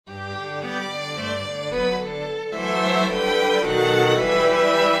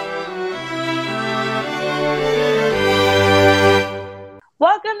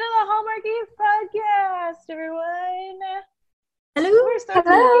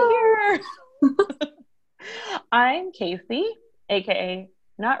Amber. I'm Casey, aka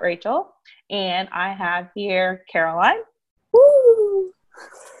Not Rachel, and I have here Caroline. Woo!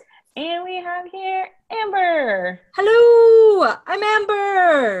 And we have here Amber. Hello, I'm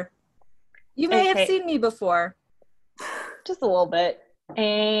Amber. You may have seen me before. Just a little bit.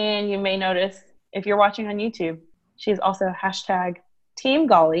 And you may notice, if you're watching on YouTube, she's also hashtag Team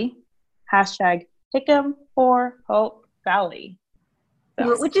Golly, hashtag Hickam for Hope Valley.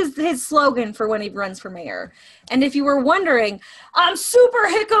 So. Which is his slogan for when he runs for mayor. And if you were wondering, I'm super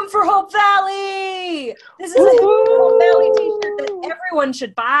Hickam for Hope Valley. This is a Hickam for Hope Valley t-shirt that everyone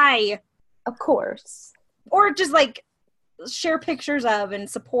should buy. Of course. Or just like share pictures of and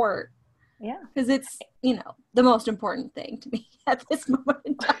support. Yeah. Because it's, the most important thing to me at this moment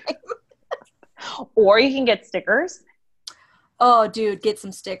in time. Or you can get stickers. Oh, dude, get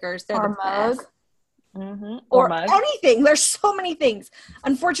some stickers. They're the best. Mm-hmm. Or anything. There's so many things.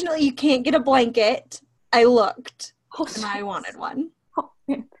 Unfortunately, you can't get a blanket. I looked, and I wanted one.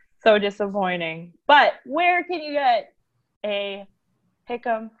 So disappointing. But where can you get a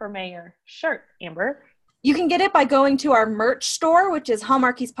Hickam for Mayor shirt, Amber? You can get it by going to our merch store, which is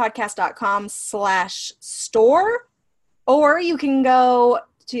hallmarkiespodcast.com/store, or you can go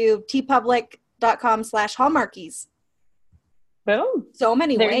to tpublic.com/hallmarkies. Boom. So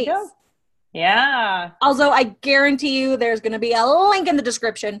many there ways. You go. Yeah. Also, I guarantee you there's going to be a link in the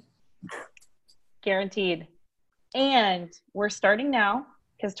description. Guaranteed. And we're starting now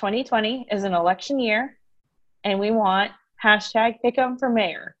because 2020 is an election year and we want hashtag Hickam for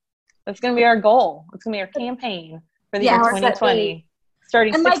Mayor. That's going to be our goal. It's going to be our campaign for the year 2020,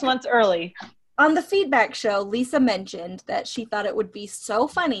 starting 6 months early. On the feedback show, Lisa mentioned that she thought it would be so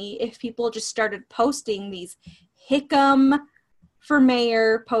funny if people just started posting these Hickam for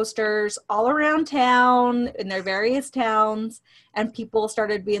mayor posters all around town in their various towns, and people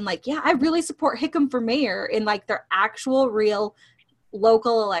started being like, yeah, I really support Hickam for mayor in like their actual real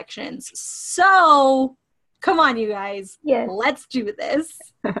local elections. So come on, you guys. Yes. Let's do this.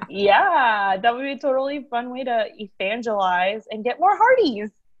 Yeah, that would be a totally fun way to evangelize and get more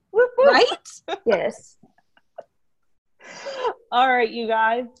Hearties. Right? Yes. All right, you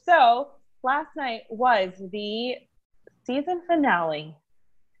guys. So last night was the season finale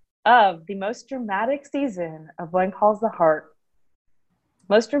of the most dramatic season of When Calls the Heart.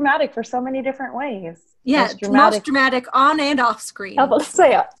 Most dramatic for so many different ways. Yeah, most dramatic on and off screen. I was about to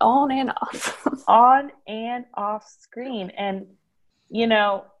say on and off. On and off screen. And,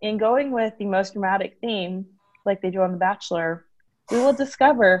 in going with the most dramatic theme, like they do on The Bachelor, we will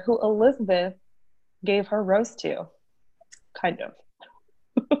discover who Elizabeth gave her rose to. Kind of.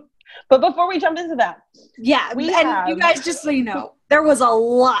 But before we jump into that. Yeah, you guys, just so you know, there was a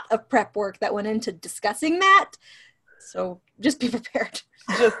lot of prep work that went into discussing that. So just be prepared.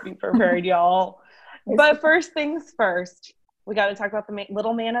 Just be prepared, y'all. But first things first, we got to talk about the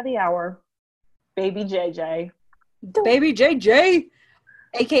little man of the hour, Baby JJ. Baby JJ,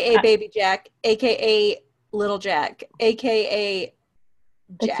 a.k.a. Baby Jack, a.k.a. Little Jack, a.k.a. Jack.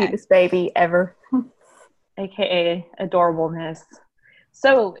 The cutest baby ever. A.k.a. adorableness.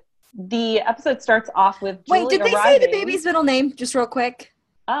 So the episode starts off with Julie did they arriving. say the baby's middle name, just real quick?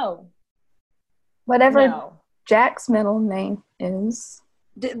 Oh. Whatever Jack's middle name is.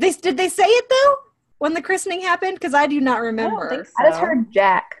 Did they say it, though, when the christening happened? Because I do not remember. I don't think so. I just heard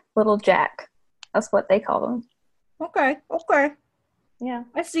Jack, Little Jack. That's what they call him. Okay. Yeah.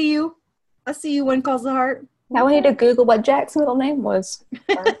 I see you. When Calls the Heart. Now we need to Google what Jack's middle name was.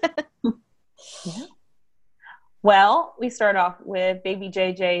 Yeah. Well, we start off with Baby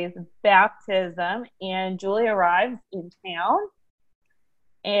JJ's baptism, and Julie arrives in town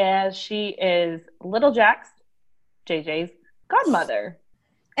as she is Little Jack's, JJ's godmother.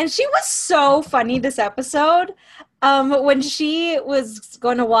 And she was so funny this episode. When she was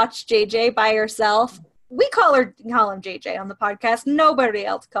going to watch JJ by herself, we call him JJ on the podcast. Nobody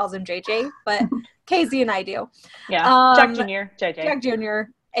else calls him JJ, but Casey and I do. Yeah, Jack Jr., JJ. Jack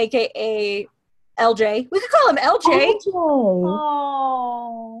Jr., a.k.a. LJ. We could call him LJ.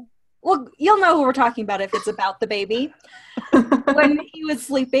 Oh. Well, you'll know who we're talking about if it's about the baby. When he was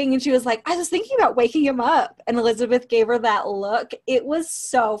sleeping and she was like, I was thinking about waking him up. And Elizabeth gave her that look. It was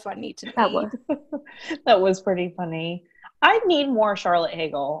so funny to me. That was pretty funny. I need more Charlotte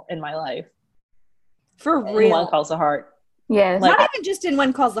Hagel in my life. For real. In One Calls the Heart. Yes. Not even just in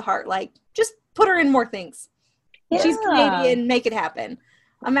One Calls the Heart. Like, just put her in more things. Yeah. She's Canadian. Make it happen.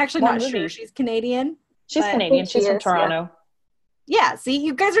 I'm actually not sure she's Canadian. She's Canadian. She's from Toronto. Yeah. See,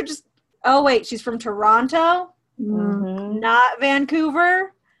 you guys are just... Oh, wait. She's from Toronto? Mm-hmm. Not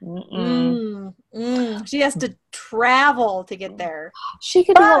Vancouver? She has to travel to get there. She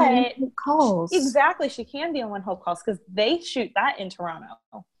could do But- like calls. Exactly. She can be on One Hope Calls because they shoot that in Toronto.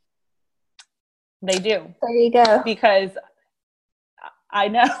 They do. There you go. Because I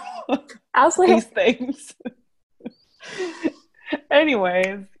know I was like, these things.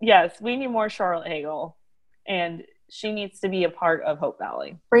 Anyways, yes, we need more Charlotte Hagel. And she needs to be a part of Hope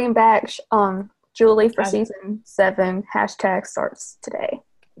Valley. bring back Julie for I- season 7. # starts today.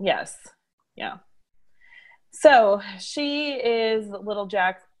 Yes. Yeah. So she is Little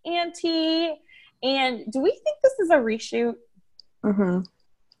Jack's auntie. And do we think this is a reshoot? Mm-hmm.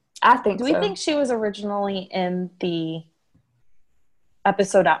 I think Do so. we think she was originally in the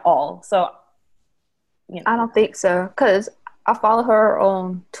episode at all? So, I don't think so, because I follow her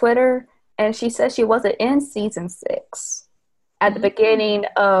on Twitter, and she says she wasn't in season 6 at the beginning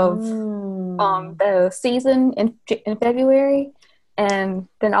of the season in February, and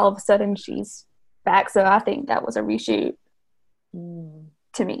then all of a sudden she's back. So I think that was a reshoot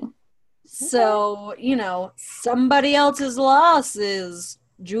to me. So, somebody else's loss is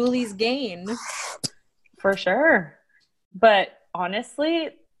Julie's gain. For sure. But honestly,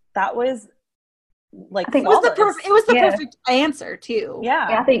 that was like I think It was flawless. the Yeah. perfect answer too. Yeah,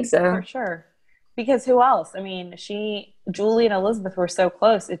 Yeah, I think so. for sure. Because who else? I mean, Julie and Elizabeth were so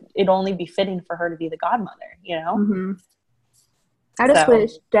close. It'd only be fitting for her to be the godmother, Mm-hmm. I just So-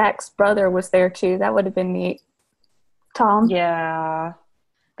 wish Jack's brother was there too. That would have been neat. Tom. Yeah.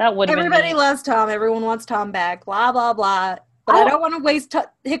 That would have been Everybody neat. loves Tom. Everyone wants Tom back. Blah blah blah. But I don't want to waste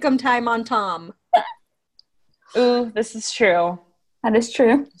Hickam time on Tom. Ooh, this is true. That is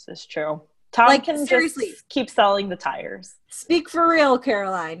true. This is true. Tom Like, can seriously. just keep selling the tires. Speak for real,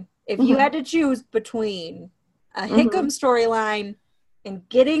 Caroline. If you had to choose between a Hickam storyline and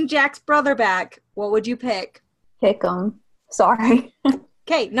getting Jack's brother back, what would you pick? Hickam. Sorry.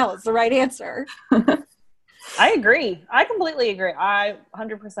 Okay, no, it's the right answer. I agree. I completely agree. 100%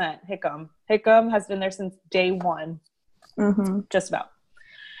 Hickam. Hickam has been there since day one, Mm-hmm. just about.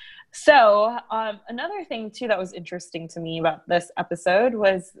 So another thing too that was interesting to me about this episode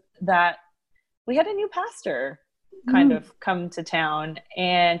was that we had a new pastor kind of come to town,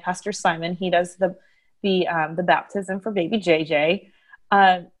 and Pastor Simon, he does the baptism for baby JJ.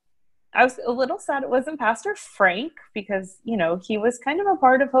 I was a little sad it wasn't Pastor Frank because, he was kind of a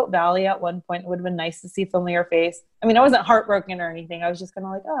part of Hope Valley at one point. It would have been nice to see a familiar face. I mean, I wasn't heartbroken or anything. I was just kind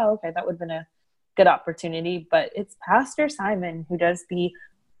of like, oh, okay, that would have been a good opportunity. But it's Pastor Simon who does the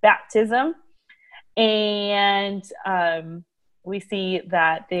baptism. And we see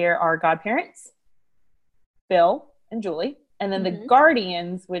that there are godparents, Bill and Julie, and then the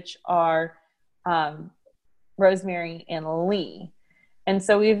guardians, which are Rosemary and Lee. And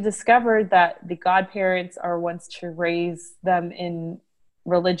so we've discovered that the godparents are ones to raise them in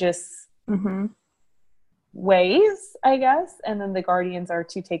religious Mm-hmm. ways, I guess, and then the guardians are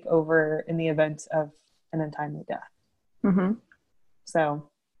to take over in the event of an untimely death. Mm-hmm. So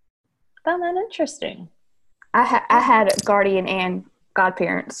found that interesting. I had a guardian and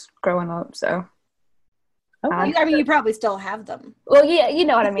godparents growing up, so. Okay. I mean, you probably still have them. Well, yeah, you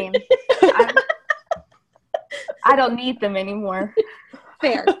know what I mean. I don't need them anymore.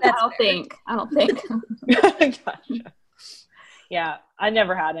 Fair. I That's don't fair. think. I don't think. Gotcha. Yeah, I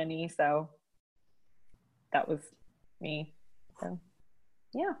never had any, so that was me. So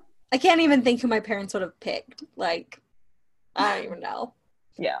yeah. I can't even think who my parents would have picked. Like, I don't even know.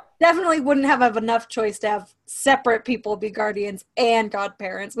 Yeah. Definitely wouldn't have enough choice to have separate people be guardians and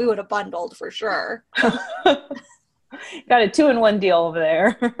godparents. We would have bundled for sure. Got a 2-in-1 deal over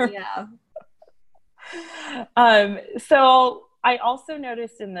there. Yeah. So I also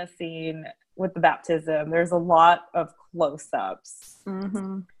noticed in this scene with the baptism, there's a lot of close-ups.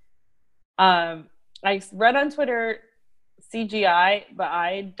 Mm-hmm. I read on Twitter CGI, but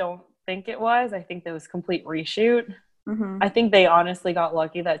I don't think it was. I think it was complete reshoot. Mm-hmm. I think they honestly got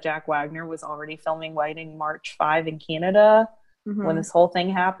lucky that Jack Wagner was already filming Whiting March 5 in Canada Mm-hmm. when this whole thing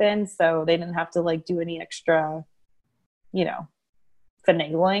happened, so they didn't have to do any extra,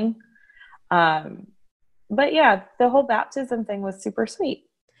 finagling. But yeah, the whole baptism thing was super sweet.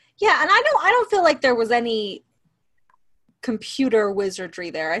 Yeah, and I don't feel like there was any computer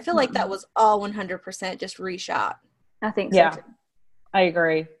wizardry there. I feel like that was all 100% just reshot. I think Yeah. so. Too. I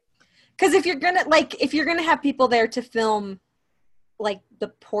agree. Because if you're gonna have people there to film the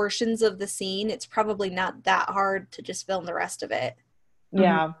portions of the scene, it's probably not that hard to just film the rest of it.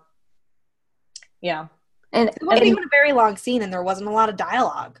 Yeah. Yeah. And It wasn't even a very long scene, and there wasn't a lot of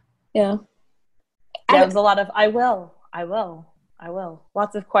dialogue. yeah. Yeah, it was a lot of I will.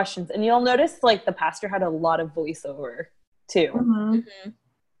 Lots of questions. And you'll notice the pastor had a lot of voiceover too Mm-hmm. Mm-hmm.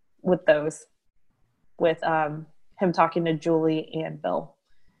 with those. with him talking to Julie and Bill.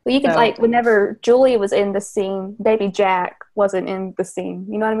 Well, you could whenever Julie was in the scene, baby Jack wasn't in the scene.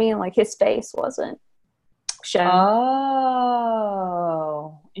 You know what I mean? Like his face wasn't shown.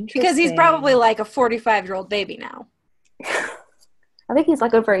 Oh, interesting. Because he's probably like a 45-year-old baby now. I think he's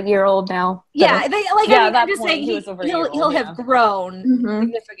like over a year old now. Yeah, I'm just saying he'll have grown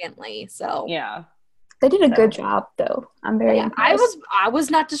significantly. So yeah, they did a good job though. I'm very impressed. I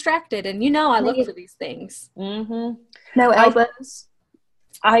was not distracted, and I look for these things. Mm-hmm. No elbows.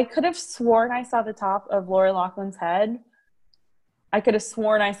 I could have sworn I saw the top of Lori Loughlin's head. I could have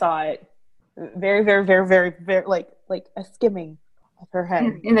sworn I saw it. Very, very, very, very, very, like a skimming of her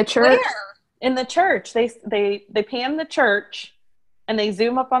head. In the church? Where? In the church. They pan the church and they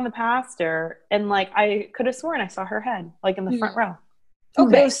zoom up on the pastor, and like I could have sworn I saw her head, like in the front row.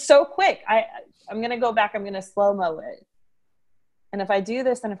 Okay. But it was so quick. I'm gonna go back, I'm gonna slow-mo it. And if I do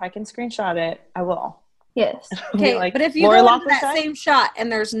this and if I can screenshot it, I will. Yes. Okay, but if you go into that same shot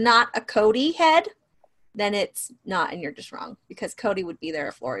and there's not a Cody head, then it's not, and you're just wrong, because Cody would be there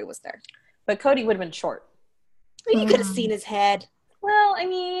if Lori was there. But Cody would have been short. You could have seen his head. Well, I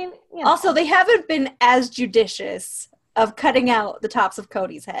mean, Also, they haven't been as judicious of cutting out the tops of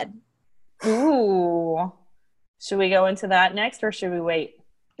Cody's head. Ooh. Should we go into that next, or should we wait?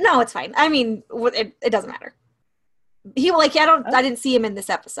 No, it's fine. I mean, it doesn't matter. I didn't see him in this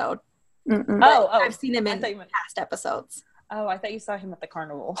episode. Oh, I've seen him in past episodes. Oh, I thought you saw him at the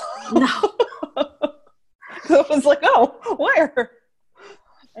carnival. No. I was like, oh, where?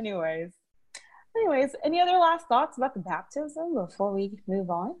 Anyways, any other last thoughts about the baptism before we move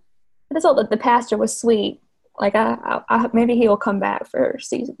on? I just thought that the pastor was sweet. Like, I maybe he will come back for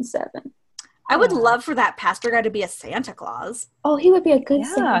season 7. I would love for that pastor guy to be a Santa Claus. Oh, he would be a good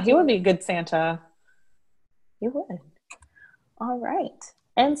Santa. Yeah, he would be a good Santa. He would. All right.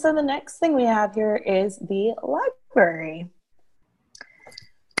 And so the next thing we have here is the library.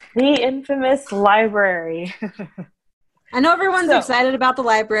 The infamous library. I know everyone's excited about the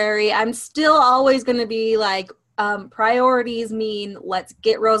library. I'm still always going to be like, priorities mean let's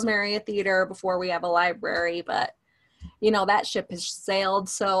get Rosemary a theater before we have a library. But, that ship has sailed,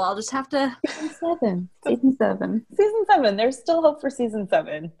 so I'll just have to... Season 7. Season 7. There's still hope for season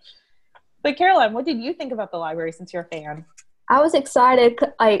 7. But Caroline, what did you think about the library since you're a fan? I was excited,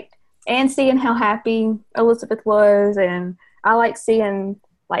 and seeing how happy Elizabeth was, and I like seeing,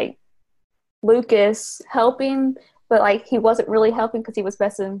 Lucas helping, but, he wasn't really helping because he was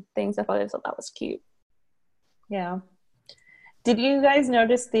messing things up. I thought that was cute. Yeah. Did you guys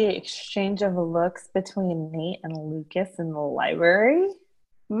notice the exchange of looks between Nate and Lucas in the library?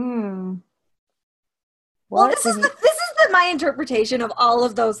 Well, this is my interpretation of all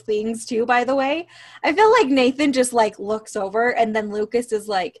of those things too, by the way. I feel like Nathan just looks over, and then Lucas is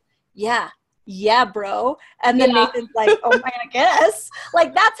like, yeah, bro. And then Nathan's like, oh my, I guess.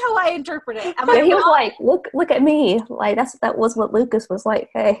 That's how I interpret it. He was like, look at me. That was what Lucas was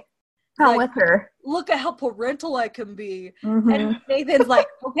like. Hey, I'm with her. Look at how parental I can be. Mm-hmm. And Nathan's like,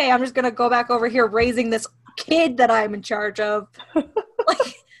 okay, I'm just going to go back over here raising this kid that I'm in charge of. I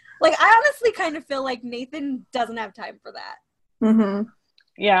honestly kind of feel like Nathan doesn't have time for that. Mm-hmm.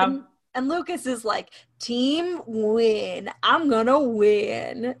 Yeah. And Lucas is like, team win. I'm going to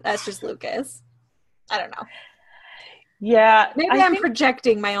win. That's just Lucas. I don't know. Yeah. Maybe I'm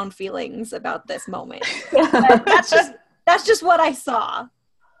projecting my own feelings about this moment. That's just what I saw.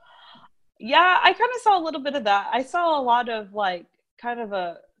 Yeah, I kind of saw a little bit of that. I saw a lot of kind of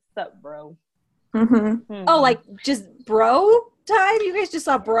a sup bro. Mm-hmm. Oh, just bro time? You guys just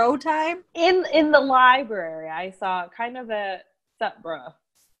saw bro time? In the library, I saw kind of a sup bro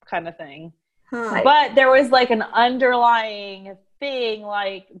kind of thing. Huh. But there was an underlying thing,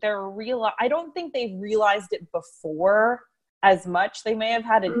 I don't think they realized it before as much. They may have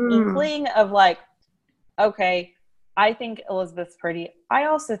had an inkling of okay, I think Elizabeth's pretty. I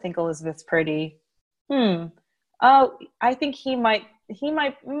also think Elizabeth's pretty. Oh, I think he might,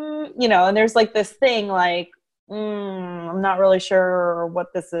 and there's this thing I'm not really sure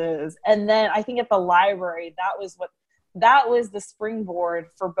what this is. And then I think at the library, that was the springboard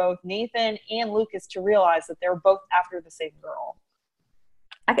for both Nathan and Lucas to realize that they're both after the same girl.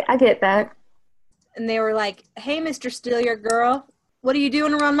 I get that. And they were like, hey, Mr. Steal Your Girl, what are you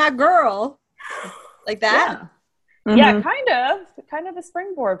doing around my girl? Like that? Yeah. Mm-hmm. Yeah, kind of a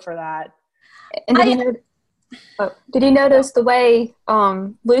springboard for that. And did you notice the way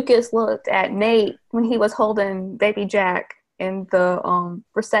Lucas looked at Nate when he was holding baby Jack in the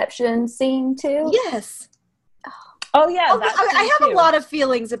reception scene too? Yes. Oh yeah. I have a lot of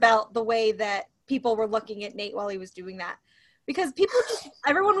feelings about the way that people were looking at Nate while he was doing that. because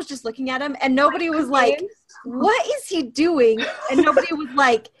everyone was just looking at him and nobody was like, what is he doing? And nobody was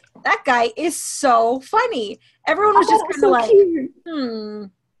like, that guy is so funny. Everyone was just kind of like,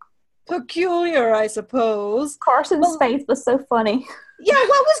 cute. Peculiar, I suppose. Carson's face was so funny. Yeah,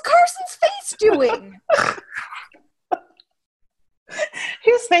 what was Carson's face doing?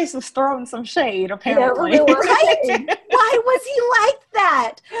 His face was throwing some shade, apparently. Yeah, right? Why was he like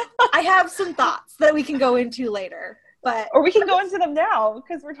that? I have some thoughts that we can go into later. Or we can go into them now,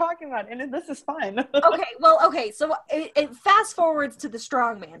 because we're talking about it, and this is fun. Okay, so it fast forwards to the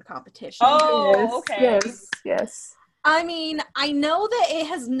strongman competition. Oh, okay. Yes. I mean, I know that it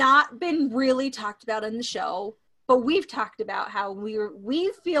has not been really talked about in the show, but we've talked about how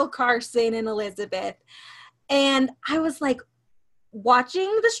we feel Carson and Elizabeth. And I was like, watching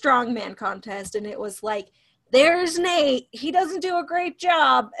the strongman contest, and it was like, there's Nate, he doesn't do a great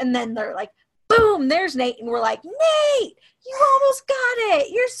job, and then they're like, boom, there's Nate, and we're like, Nate, you almost got it,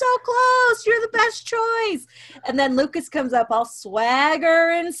 you're so close, you're the best choice. And then Lucas comes up all swagger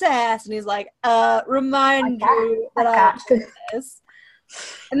and sass, and he's like, remind you that I did this.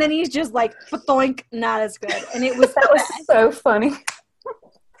 And then he's just like, thunk, not as good. And it was that was so funny.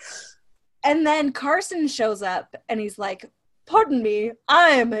 And then Carson shows up, and he's like, pardon me,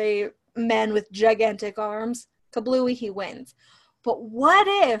 I am a man with gigantic arms. Kablooey, he wins. But what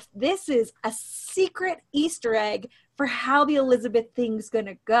if this is a secret Easter egg for how the Elizabeth thing's going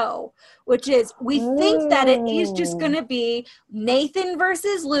to go? Which is, we think that it is just going to be Nathan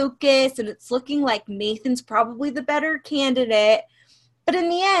versus Lucas, and it's looking like Nathan's probably the better candidate. But in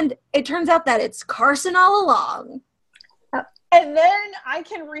the end, it turns out that it's Carson all along. And then I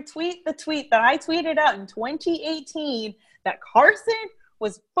can retweet the tweet that I tweeted out in 2018 that Carson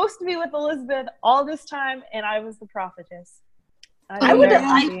was supposed to be with Elizabeth all this time, and I was the prophetess.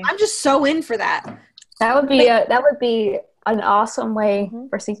 I'm just so in for that. That would be an awesome way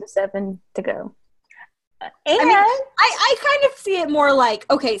for season 7 to go. And I mean, I kind of see it more like,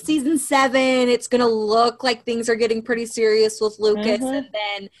 okay, season 7, it's gonna look like things are getting pretty serious with Lucas, and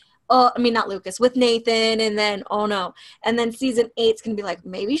then not Lucas, with Nathan, and then, oh no. And then season 8's going to be like,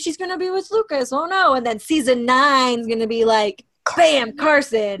 maybe she's going to be with Lucas, oh no. And then season 9's going to be like, bam,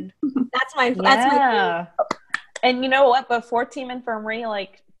 Carson. That's my And you know what? Before Team Infirmary,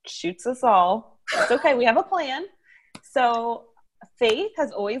 shoots us all, it's okay, we have a plan. So Faith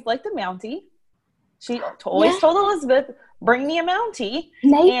has always liked a Mountie. She always told Elizabeth, bring me a Mountie.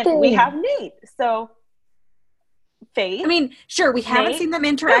 Nathan. And we have Nate. So Faith. I mean, sure, we haven't seen them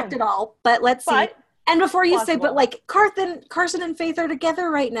interact at all, but let's see. And before you say, but Carson and Faith are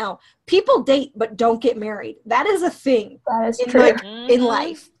together right now. People date but don't get married. That is a thing. That is true. In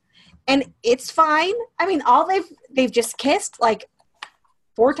life. And it's fine. I mean, they've just kissed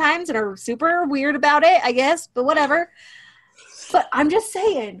 4 times and are super weird about it, I guess, but whatever. But I'm just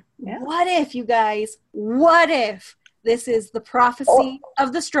saying, what if, you guys, what if this is the prophecy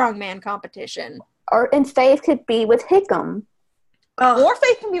of the strongman competition? And Faith could be with Hickam. Or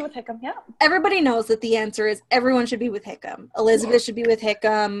Faith can be with Hickam, yeah. Everybody knows that the answer is everyone should be with Hickam. Elizabeth should be with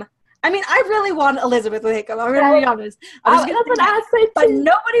Hickam. I mean, I really want Elizabeth with Hickam. I'm going to be honest. But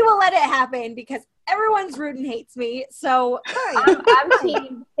nobody will let it happen because everyone's rude and hates me. So I'm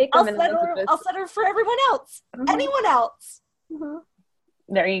team Hickam and Elizabeth. I'll settle for everyone else. Mm-hmm. Anyone else. Mm-hmm.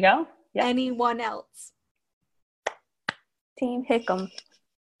 There you go. Yep. Anyone else. Team Hickam.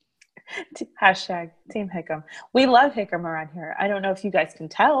 Hashtag Team Hickam. We love Hickam around here. I don't know if you guys can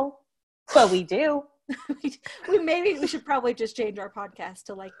tell, but we do. we should probably just change our podcast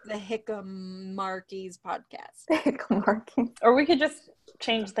to the Hickam Markies podcast. Hickam Markies. Or we could just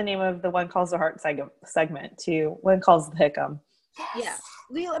change the name of the One Calls the Heart segment to One Calls the Hickam. Yes.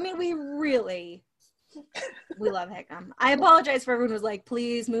 We love Hickam. I apologize for everyone who was like,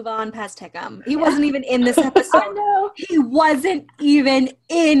 please move on past Hickam. He wasn't even in this episode. I know. He wasn't even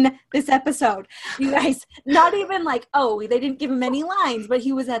in this episode. You guys, not even they didn't give him any lines, but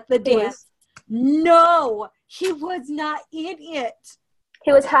he was at the dance. No, he was not in it.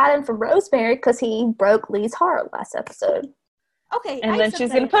 He was hiding from Rosemary because he broke Lee's heart last episode. Okay. And then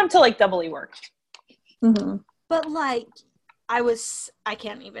she's going to put him to doubly work. Mm-hmm. But I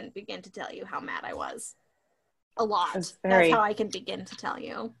can't even begin to tell you how mad I was. A lot. That's how I can begin to tell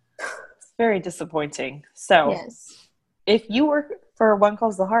you. It's very disappointing. So, if you work for One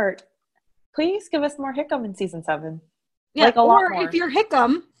Calls the Heart, please give us more Hickam in season 7. Yeah, a lot more. If you're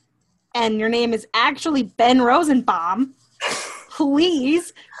Hickam and your name is actually Ben Rosenbaum,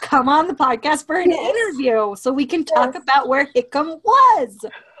 please come on the podcast for an interview so we can talk about where Hickam was.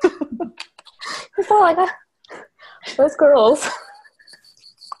 It's all those girls.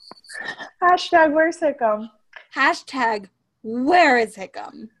 Hashtag where's Hickam? Hashtag Where is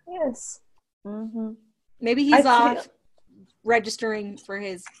Hickam? Yes. Mm-hmm. Maybe he's off registering for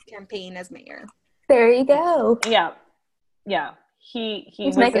his campaign as mayor. There you go. Yeah. He's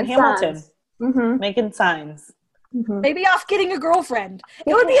was making in Hamilton, signs. making signs. Mm-hmm. Maybe off getting a girlfriend.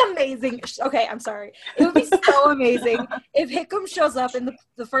 It would be amazing. Okay, I'm sorry. It would be so amazing if Hickam shows up in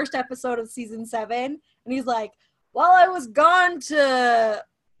the first episode of season 7 and he's like, while I was gone to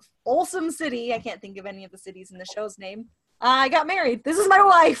Folsom City, I can't think of any of the cities in the show's name, I got married. This is my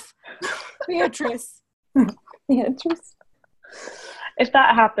wife, Beatrice. Beatrice. If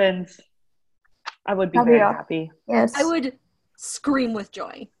that happens, I would be very happy. Yes. I would scream with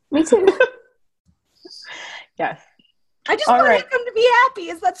joy. Me too. Yes. I just want Hickam to be happy.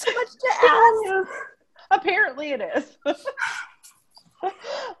 Is that so much to ask? Apparently it is.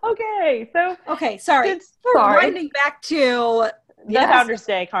 Okay, sorry. Winding back to the Founders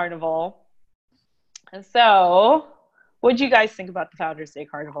Day Carnival. And so, what do you guys think about the Founders Day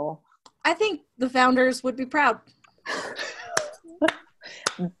Carnival? I think the founders would be proud.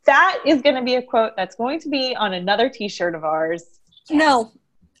 That is going to be a quote that's going to be on another t-shirt of ours. Yes. No,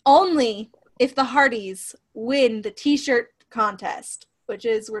 only if the Hardys win the t-shirt contest, which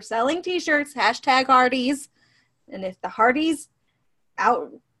is we're selling t-shirts, #Hardys. And if the Hardys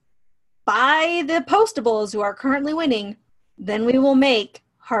out buy the postables who are currently winning, then we will make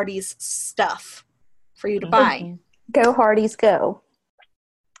Hardys stuff for you to buy. Go Hardys, go.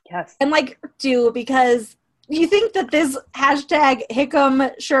 Yes. And because you think that this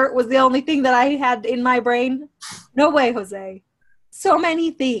 #Hickam shirt was the only thing that I had in my brain? No way, Jose. So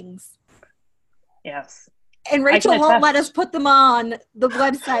many things. Yes. And Rachel won't let us put them on the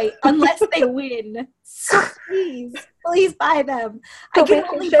website unless they win. So please buy them. I can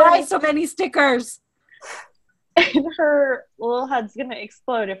only buy so many stickers. And her little head's going to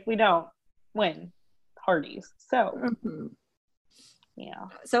explode if we don't win Hardys. So, yeah.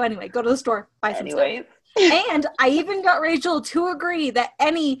 So anyway, go to the store, buy some stuff. And I even got Rachel to agree that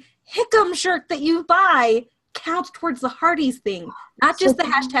any Hickam shirt that you buy counts towards the Hardys thing, not just the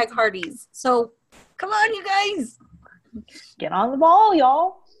 #Hardys. So come on, you guys. Get on the ball,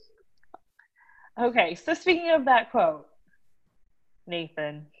 y'all. Okay, so speaking of that quote,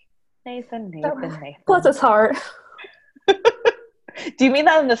 Nathan. Bless his heart. Do you mean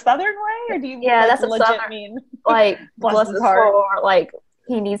that in the Southern way, or do you mean that's legit Southern, mean bless his heart?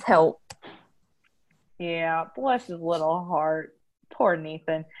 He needs help. Yeah, bless his little heart. Poor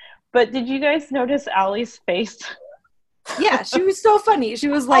Nathan. But did you guys notice Allie's face? Yeah, she was so funny. She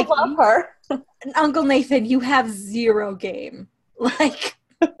was like, I love her. Uncle Nathan, you have zero game.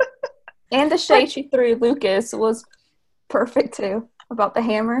 And the shade she threw Lucas was perfect too, about the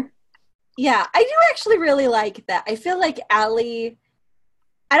hammer. Yeah, I do actually really like that. I feel like Allie,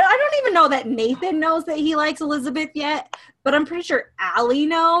 I don't even know that Nathan knows that he likes Elizabeth yet, but I'm pretty sure Allie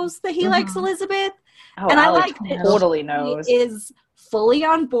knows that he likes Elizabeth. Oh, and Allie I like that totally knows. She is fully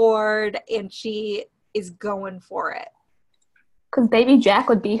on board and she is going for it. Because baby Jack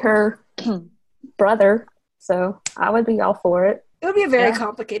would be her brother, so I would be all for it. It would be a very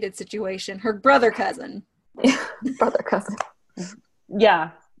complicated situation. Her brother cousin. Brother cousin.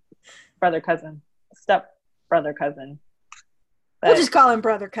 Yeah. Brother cousin. Step brother cousin. But, we'll just call him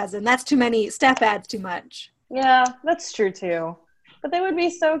brother cousin. That's too many. Step adds too much. Yeah, that's true too. But they would be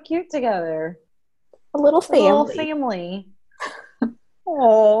so cute together. A little family. A little family.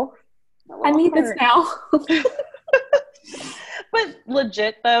 Oh. I need this now. But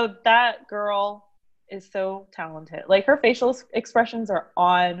legit though, that girl is so talented. Like her facial expressions are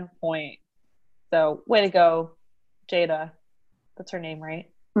on point. So way to go, Jada. That's her name, right?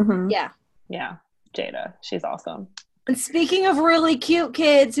 Mm-hmm. Yeah, Jada. She's awesome. And speaking of really cute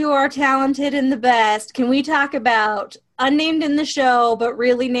kids who are talented and the best, can we talk about unnamed in the show but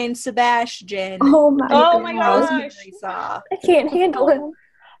really named Sebastian? Oh my gosh. I can't handle him.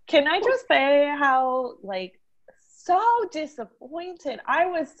 Can I just say how so disappointed. I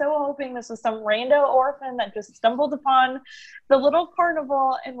was so hoping this was some rando orphan that just stumbled upon the little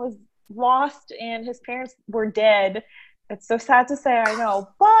carnival and was lost and his parents were dead. It's so sad to say, I know,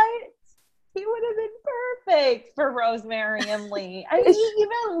 but he would have been perfect for Rosemary and Lee. I mean, he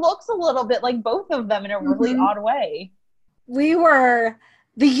even looks a little bit like both of them in a really odd way. The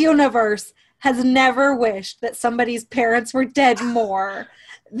universe has never wished that somebody's parents were dead more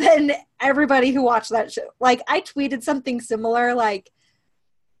than everybody who watched that show. I tweeted something similar,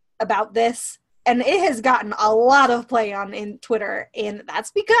 about this, and it has gotten a lot of play in Twitter, and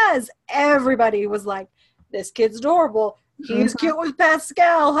that's because everybody was like, this kid's adorable. He's cute with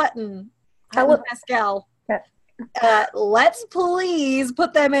Pascal Hutton. Pascal. Let's please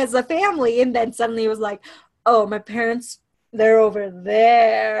put them as a family. And then suddenly it was like, oh, my parents They're over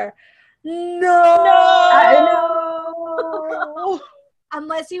there. No! I know.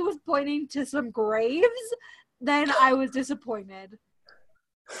 Unless he was pointing to some graves, then I was disappointed.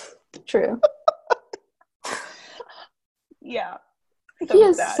 True. Yeah. He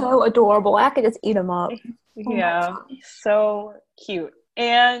is so adorable. I could just eat him up. Yeah. So cute.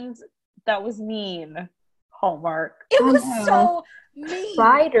 And that was mean. Hallmark. It was so mean.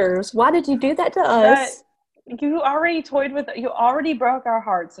 Writers, why did you do that to us? You already broke our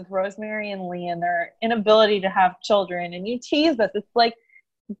hearts with Rosemary and Lee and their inability to have children, and you tease us. It's like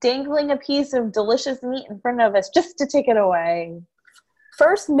dangling a piece of delicious meat in front of us just to take it away.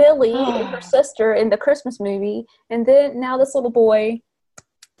 First Millie and her sister in the Christmas movie, and then now this little boy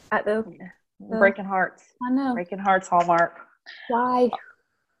at the breaking hearts. I know. Breaking hearts, Hallmark. Why?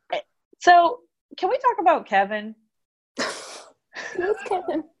 So, can we talk about Kevin? Who's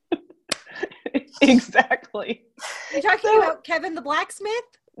Kevin? Exactly. You're talking about Kevin the blacksmith?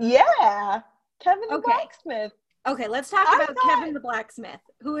 Yeah. Kevin the blacksmith. Okay, let's talk about Kevin the blacksmith,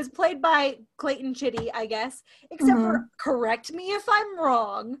 who is played by Clayton Chitty, I guess. Except for, correct me if I'm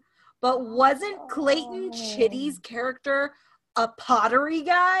wrong, but wasn't Clayton Chitty's character a pottery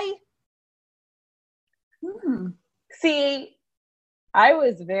guy? See, I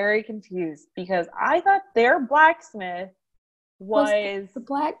was very confused because I thought their blacksmith was the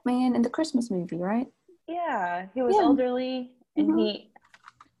black man in the Christmas movie, right? Yeah, he was elderly, and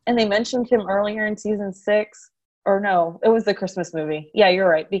they mentioned him earlier in season 6. Or no, it was the Christmas movie. Yeah, you're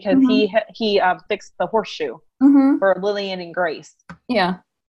right, because he fixed the horseshoe for Lillian and Grace. Yeah.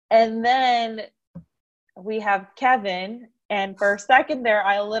 And then we have Kevin, and for a second there,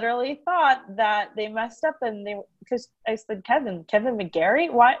 I literally thought that they messed up, because I said Kevin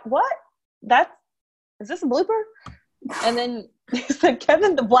McGarry. What? Is this a blooper? And then they said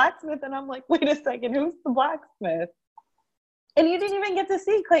Kevin the blacksmith, and I'm like, wait a second, who's the blacksmith? And you didn't even get to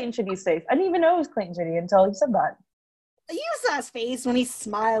see Clayton Chitty's face. I didn't even know it was Clayton Chitty until you said that. You saw his face when he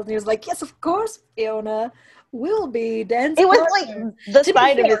smiled and he was like, yes, of course, Fiona. We'll be dancing. It was like the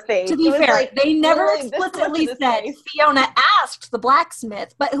side of his face. To be fair, they never explicitly said Fiona asked the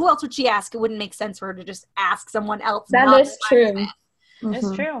blacksmith, but who else would she ask? It wouldn't make sense for her to just ask someone else. That is true.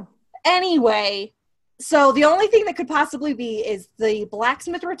 It's true. Anyway, so the only thing that could possibly be is the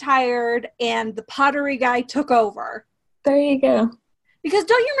blacksmith retired and the pottery guy took over. There you go. Because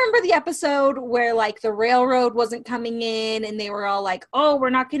don't you remember the episode where, like, the railroad wasn't coming in and they were all like, oh, we're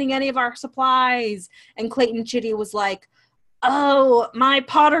not getting any of our supplies. And Clayton Chitty was like, oh, my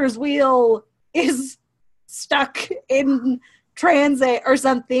potter's wheel is stuck in transit or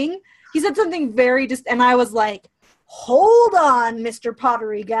something. He said something very and I was like, hold on, Mr.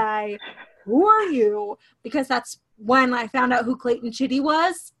 Pottery Guy. Who are you? Because that's when I found out who Clayton Chitty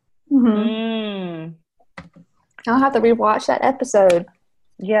was. I'll have to rewatch that episode.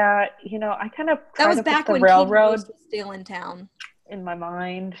 Yeah, I kind of that was back when railroad Katie Yost was still in town in my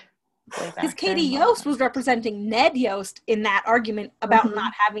mind. Because Katie Yost was representing Ned Yost in that argument about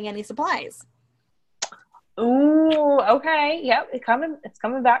not having any supplies. Ooh, okay, yep, it's coming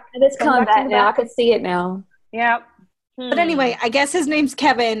back. It's coming back now. I can see it now. Yep. But anyway, I guess his name's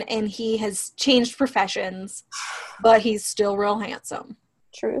Kevin, and he has changed professions, but he's still real handsome.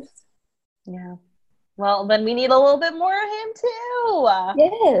 Truth. Yeah. Well, then we need a little bit more of him, too.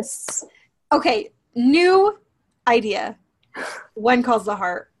 Yes. Okay, new idea. When calls the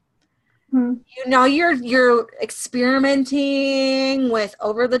heart. You're experimenting with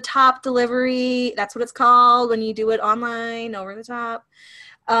over-the-top delivery. That's what it's called when you do it online, over-the-top.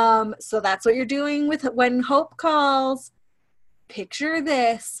 So that's what you're doing with When Hope Calls. Picture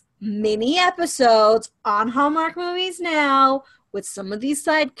this. Mini episodes on Hallmark Movies Now with some of these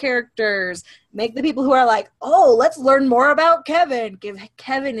side characters. Make the people who are like, oh, let's learn more about Kevin. Give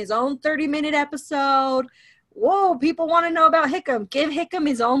Kevin his own 30-minute episode. Whoa, people want to know about Hickam. Give Hickam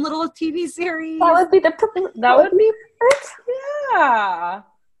his own little TV series. That would be yeah.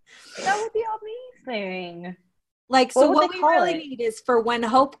 That would be amazing. Like, so what we really need is for When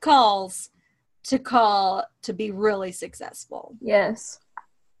Hope Calls to be really successful. Yes.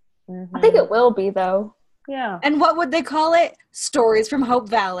 I think it will be, though. Yeah. And what would they call it? Stories from Hope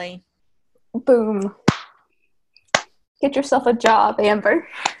Valley. Boom. Get yourself a job, Amber.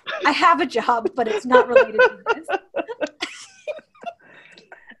 I have a job, but it's not related to this.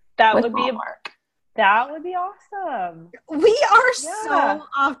 That would be awesome. We are so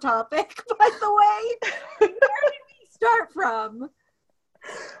off topic, by the way. Where did we start from?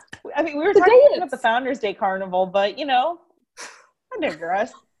 I mean, we were talking about the Founders Day Carnival, but, I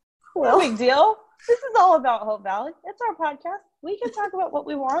digress. No big deal. This is all about Hope Valley. It's our podcast. We can talk about what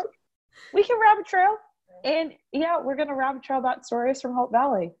we want. We can rabbit trail. And yeah, we're gonna wrap trail about stories from Hope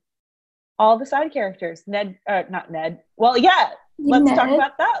Valley. All the side characters. Not Ned. Well, yeah, let's talk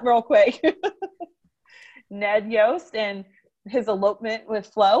about that real quick. Ned Yost and his elopement with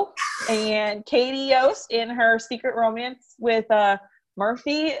Flo, and Katie Yost in her secret romance with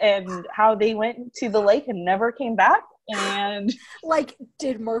Murphy, and how they went to the lake and never came back. And like,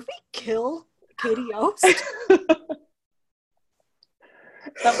 did Murphy kill Katie Yost?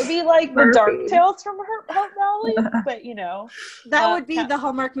 That would be like the Dark Tales from Hope Valley, but that would be the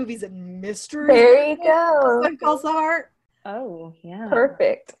Hallmark movies and mysteries. There you go. One Calls the Heart. Oh yeah,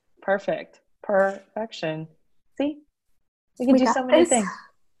 perfection. See, we can do so many things.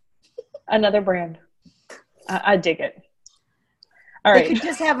 Another brand. I dig it. All right, they could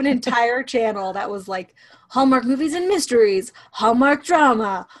just have an entire channel that was like Hallmark movies and mysteries, Hallmark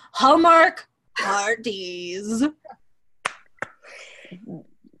drama, Hallmark parties.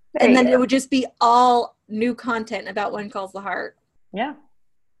 And then it would just be all new content about One Calls the Heart. Yeah.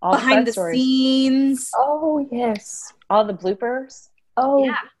 All behind the scenes. Oh, yes. All the bloopers. Oh.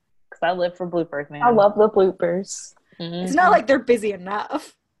 Yeah. Because I live for bloopers, man. I love the bloopers. Mm-hmm. It's not like they're busy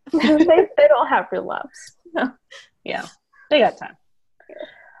enough. they don't have relapse. No. Yeah. They got time.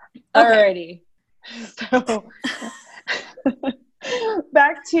 Okay. Alrighty. So,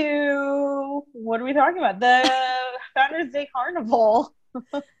 back to, what are we talking about? The Founders Day Carnival.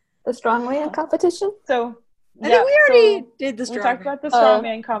 The strongman competition? So, I think we already did the strongman. We talked about the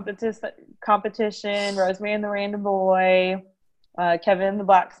strongman competition, Rosemary and the Random Boy, Kevin and the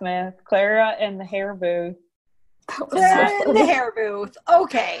Blacksmith, Clara and the Hair Booth. Clara and the Hair Booth.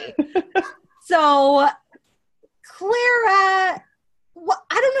 Okay. So, Clara, I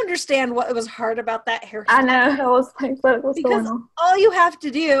don't understand what was hard about that hairstyle. I know. I was like, what's going on? All you have to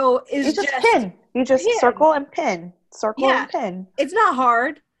do is you just pin. You just pin. Circle and pin. And pin. It's not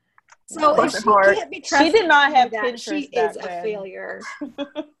hard. So if she can't be trusted, she did not have Pinterest. She is a failure.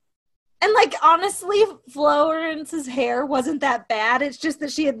 And like, honestly, Florence's hair wasn't that bad. It's just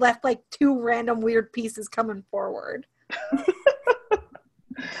that she had left like 2 random weird pieces coming forward. It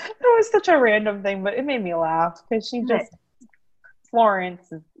was such a random thing, but it made me laugh because she just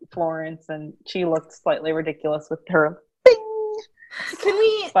Florence, and she looked slightly ridiculous with her. Bing! Can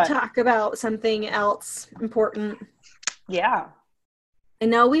we talk about something else important? Yeah. I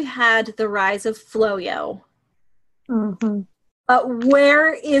know we've had the rise of Floyo. Mm-hmm. But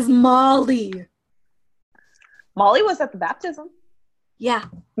where is Molly? Molly was at the baptism. Yeah.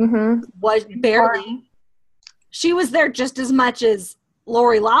 Mm-hmm. Was barely. She was there just as much as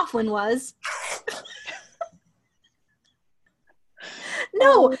Lori Loughlin was.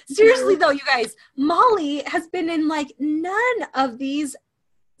 No, seriously though, you guys, Molly has been in like none of these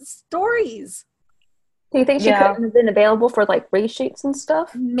stories. Do you think she couldn't have been available for like reshoots and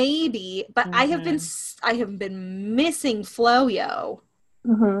stuff? Maybe, but I have been missing Floyo.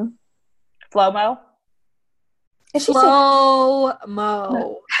 Mm-hmm. Flomo?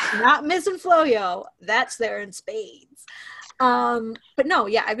 Flomo. Not missing Floyo. That's there in spades. But no,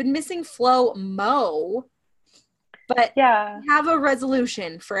 I've been missing Flomo. But we have a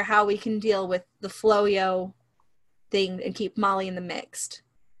resolution for how we can deal with the Floyo thing and keep Molly in the mix.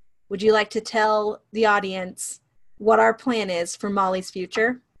 Would you like to tell the audience what our plan is for Molly's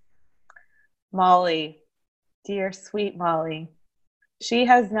future? Molly, dear sweet Molly, she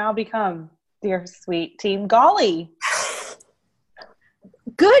has now become dear sweet Team Golly.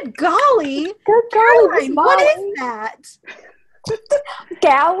 Good golly. Good golly. What is that?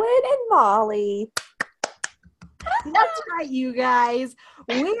 Gowan and Molly. That's right, you guys.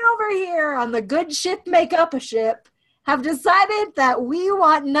 We over here on the Good Ship Make Up a Ship have decided that we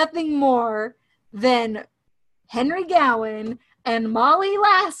want nothing more than Henry Gowan and Molly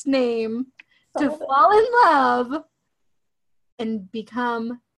last name to fall in love and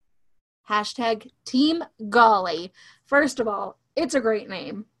become #Team Golly. First of all, it's a great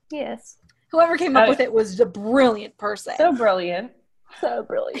name. Yes. Whoever came up with it was a brilliant person. So brilliant. So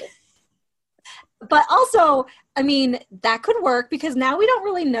brilliant. But also, I mean, that could work because now we don't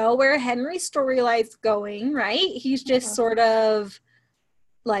really know where Henry's storyline's going, right? He's just sort of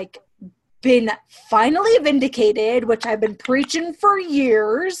like been finally vindicated, which I've been preaching for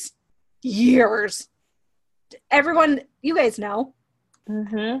years. Everyone, you guys know.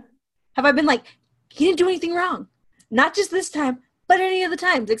 Mm-hmm. Have I been like, he didn't do anything wrong? Not just this time, but any of the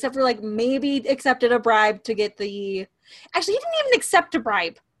times, except for like maybe accepted a bribe to get the... Actually, he didn't even accept a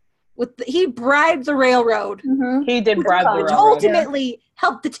bribe. He bribed the railroad. Mm-hmm. He did bribe the railroad. Which ultimately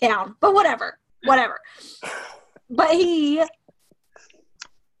helped the town. But whatever. But he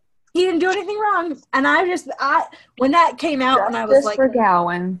didn't do anything wrong. And when that came out, and I was like... for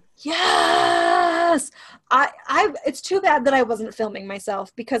Gowan. Yes! yes. It's too bad that I wasn't filming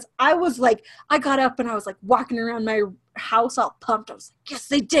myself, because I was like, I got up and I was like walking around my house all pumped. I was like, yes,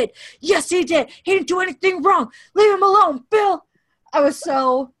 they did. Yes, he did. He didn't do anything wrong. Leave him alone, Bill. I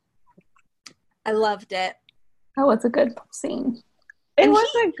loved it. That was a good scene. It was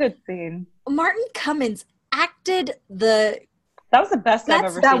a good scene. Martin Cummins acted That was the best I've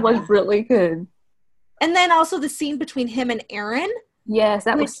ever seen. That was really good. And then also the scene between him and Aaron. Yes,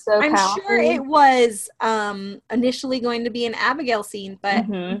 that was so powerful. I'm sure it was initially going to be an Abigail scene, but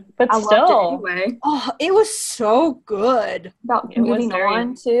but I still, loved it anyway. Oh, it was so good. About moving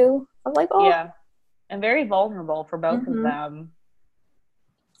on too. I was like, oh, yeah, and very vulnerable for both of them.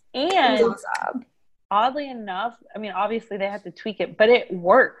 And oddly enough, I mean, obviously they had to tweak it, but it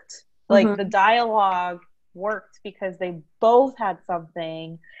worked. Like the dialogue worked because they both had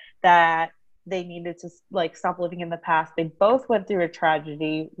something that they needed to like stop living in the past. They both went through a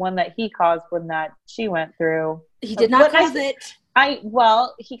tragedy, one that he caused, one that she went through. He did not cause it.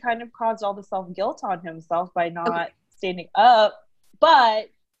 He kind of caused all the self-guilt on himself by not standing up. But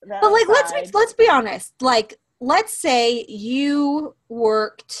like, let's be honest. Like, let's say you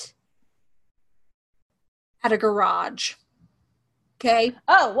worked at a garage. Okay.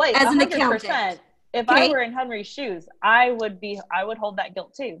 Oh wait, as 100%. An accountant. If I were in Henry's shoes, I would hold that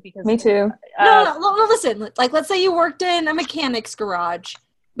guilt too. Because me too. No, listen. Like, let's say you worked in a mechanic's garage,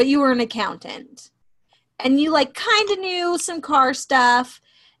 but you were an accountant, and you like kind of knew some car stuff,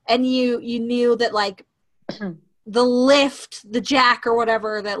 and you knew that like the lift, the jack or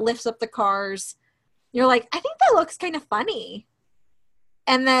whatever that lifts up the cars. You're like, I think that looks kind of funny.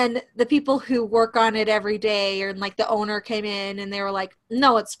 And then the people who work on it every day, or like the owner came in and they were like,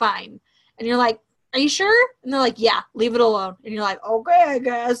 no, it's fine. And you're like, are you sure? And they're like, yeah, leave it alone. And you're like, okay, I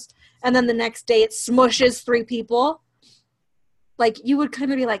guess. And then the next day it smushes 3 people. Like, you would kind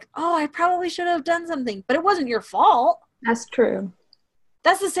of be like, oh, I probably should have done something, but it wasn't your fault. That's true.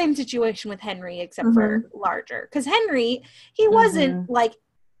 That's the same situation with Henry, except for larger. Because Henry, he wasn't like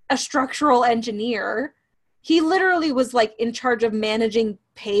a structural engineer. He literally was like in charge of managing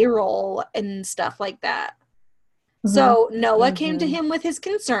payroll and stuff like that. So Noah came to him with his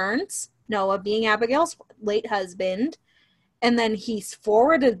concerns, Noah being Abigail's late husband, and then he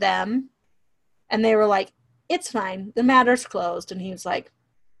forwarded them, and they were like, it's fine, the matter's closed. And he was like,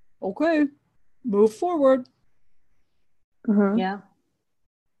 okay, move forward. Yeah.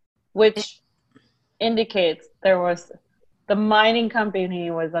 Which indicates the mining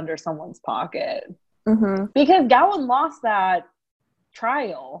company was under someone's pocket. Because Gowan lost that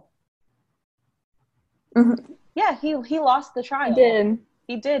trial. Yeah, he lost the trial.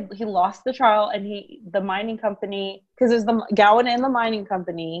 He did. He lost the trial, and the mining company, because it was the Gowan and the mining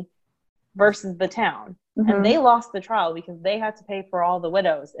company versus the town, and they lost the trial because they had to pay for all the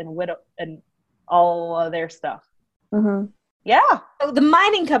widows and all of their stuff. Yeah. So the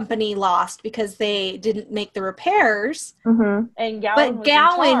mining company lost because they didn't make the repairs. And Gowan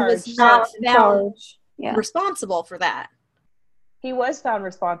was not found responsible for that. He was found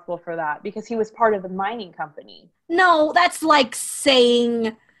responsible for that because he was part of the mining company. No, that's like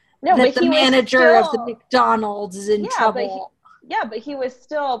saying that the manager of the McDonald's is in trouble. But he was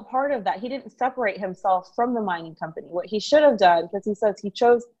still part of that. He didn't separate himself from the mining company. What he should have done, because he says he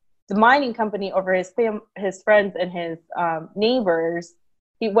chose the mining company over his friends and his neighbors.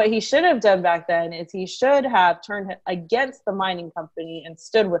 What he should have done back then is he should have turned against the mining company and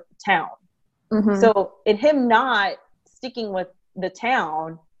stood with the town. So in him not sticking with the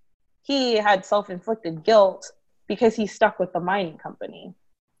town, he had self-inflicted guilt because he stuck with the mining company.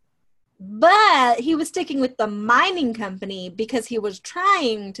 But he was sticking with the mining company because he was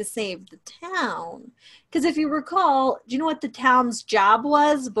trying to save the town. Because if you recall, do you know what the town's job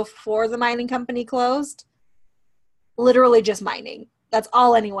was before the mining company closed? Literally just mining. That's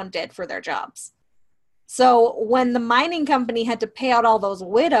all anyone did for their jobs. So when the mining company had to pay out all those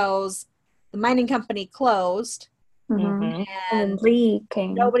widows, the mining company closed. And Lee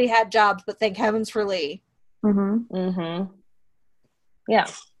came. Nobody had jobs, but thank heavens for Lee. Yeah.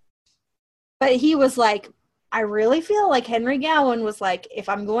 But he was like, I really feel like Henry Gowan was like, if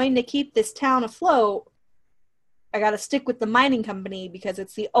I'm going to keep this town afloat, I got to stick with the mining company because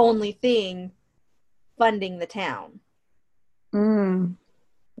it's the only thing funding the town.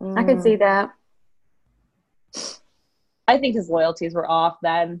 I could see that. I think his loyalties were off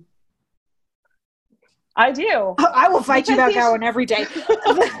then. I do. I will fight you about Gowan every day.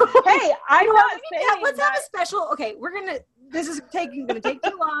 Hey, I'm not saying let's have a special. Okay, this is going to take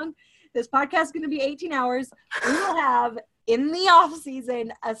too long. This podcast is going to be 18 hours. We will have in the off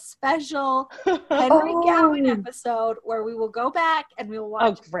season a special Henry Gowan episode where we will go back and we will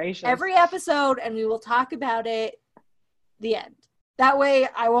watch every episode and we will talk about it. The end. That way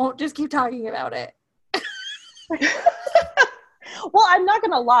I won't just keep talking about it. Well, I'm not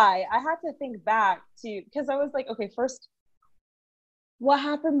gonna lie. I had to think back to, because I was like, okay, first, what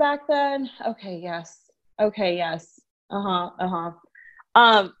happened back then? Okay, yes. But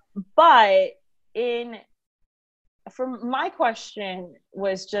from my question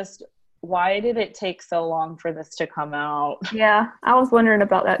was just, why did it take so long for this to come out? Yeah, I was wondering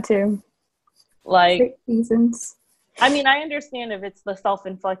about that too. Like 6 seasons. I mean, I understand if it's the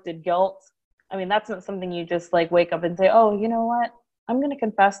self-inflicted guilt. I mean, that's not something you just like wake up and say, oh, you know what? I'm going to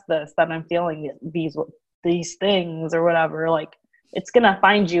confess this, that I'm feeling these things or whatever. Like, it's going to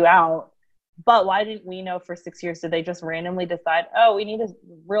find you out. But why didn't we know for 6 years? Did they just randomly decide, oh, we need a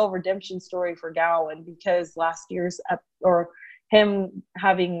real redemption story for Gowan because last year's or him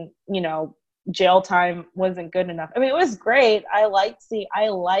having, jail time wasn't good enough? I mean, it was great. I like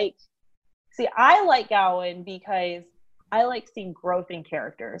Gowan because I like seeing growth in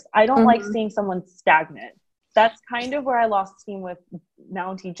characters. I don't like seeing someone stagnant. That's kind of where I lost steam with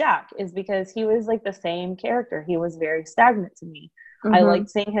Mountie Jack, is because he was like the same character. He was very stagnant to me. I liked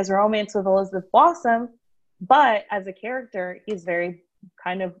seeing his romance with Elizabeth Blossom, but as a character, he's very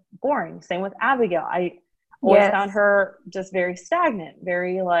kind of boring. Same with Abigail. I always found her just very stagnant,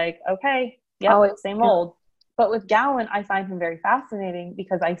 very like, okay, same old. But with Gowan, I find him very fascinating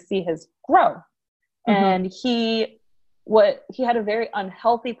because I see his growth. And he had a very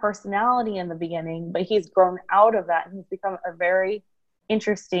unhealthy personality in the beginning, but he's grown out of that and he's become a very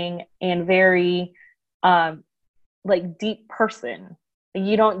interesting and very deep person.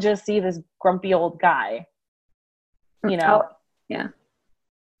 You don't just see this grumpy old guy, Oh, yeah.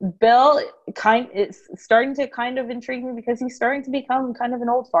 Bill is starting to kind of intrigue me because he's starting to become kind of an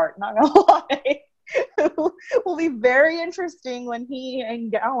old fart, not gonna lie. Will be very interesting when he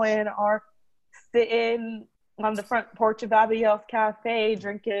and Gowan are sitting on the front porch of Abigail's Cafe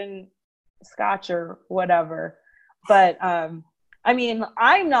drinking scotch or whatever. But I mean,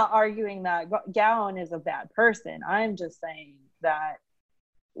 I'm not arguing that Gowan is a bad person. I'm just saying that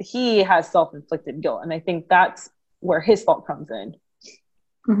he has self-inflicted guilt, and I think that's where his fault comes in.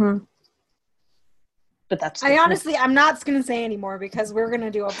 But that's I'm not going to say anymore because we're going to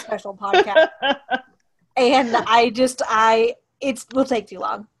do a special podcast. And it will take too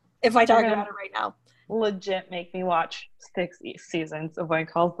long if I talk about it right now. Legit make me watch 6 seasons of When It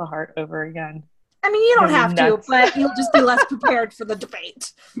Calls the Heart over again. I mean, you don't have to, but you'll just be less prepared for the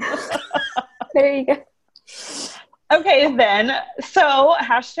debate. There you go. Okay, then. So,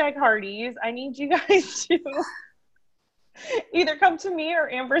 #Hardee's. I need you guys to either come to me or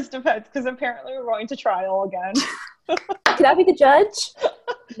Amber's defense, because apparently we're going to trial again. Can I be the judge?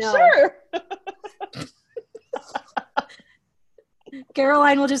 No. Sure.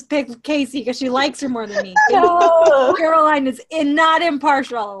 Caroline will just pick Casey because she likes her more than me. No. Caroline is not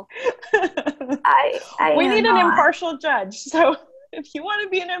impartial. We need an impartial judge. So if you want to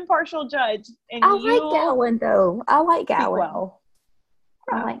be an impartial judge, and I like Gowan though. I like Gowan. Well,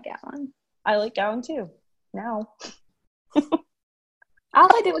 I like Gowan. I like Gowan too. Now. I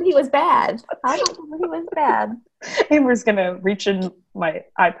liked it when he was bad. Amber's gonna reach in my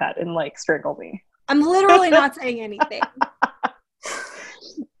iPad and strangle me. I'm literally not saying anything.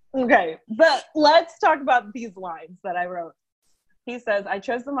 Okay, but let's talk about these lines that I wrote. He says, I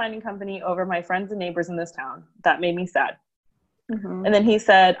chose the mining company over my friends and neighbors in this town. That made me sad. And then he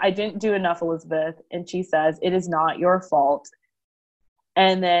said, I didn't do enough, Elizabeth. And she says, it is not your fault.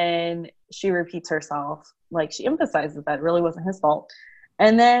 And then she repeats herself. She emphasizes that it really wasn't his fault.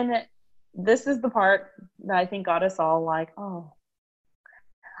 And then this is the part that I think got us all oh,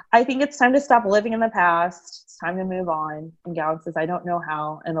 I think it's time to stop living in the past. It's time to move on. And Gowan says, I don't know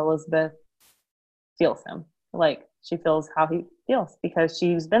how. And Elizabeth feels him. She feels how he feels because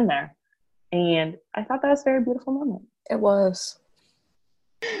she's been there. And I thought that was a very beautiful moment. It was.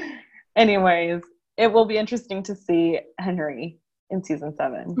 Anyways, it will be interesting to see Henry in season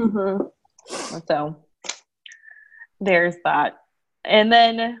 7. So there's that. And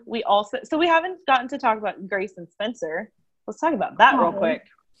then we haven't gotten to talk about Grace and Spencer. Let's talk about that real quick.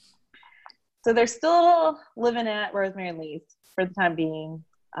 So they're still living at Rosemary and Lee's for the time being.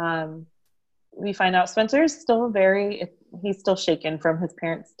 We find out Spencer's still he's still shaken from his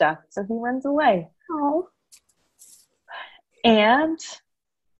parents' death, so he runs away. Oh. And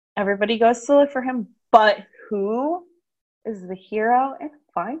everybody goes to look for him, but who is the hero and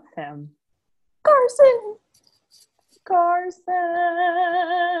finds him? Carson.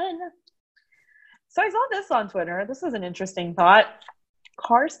 So I saw this on Twitter. This is an interesting thought.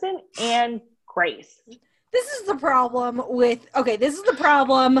 Carson and Grace. This is the problem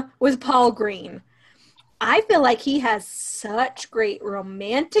with Paul Green. I feel like he has such great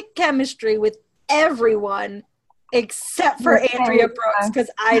romantic chemistry with everyone except for Andrea Brooks, because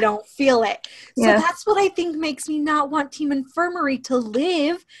I don't feel it. So that's what I think makes me not want Team Infirmary to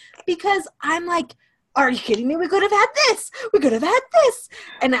live, because I'm like, are you kidding me? We could have had this. We could have had this.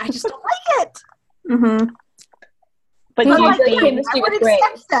 And I just don't like it. Mm-hmm. But do you see chemistry with Grace?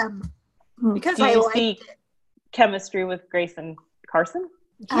 Accept them because do you see chemistry with Grace and Carson?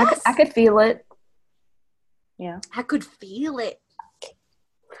 Yes. I could feel it. Yeah. I could feel it.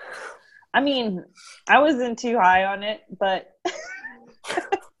 I mean, I wasn't too high on it, but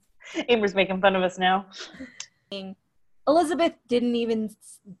Amber's making fun of us now. Elizabeth didn't even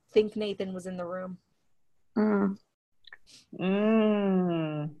think Nathan was in the room.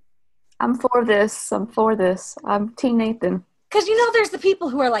 I'm for this. I'm Team Nathan. Because, there's the people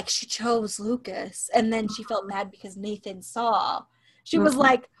who are like, she chose Lucas, and then she felt bad because Nathan saw. She was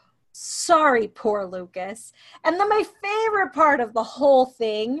like, sorry, poor Lucas. And then my favorite part of the whole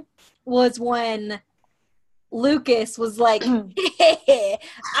thing was when Lucas was like, hey,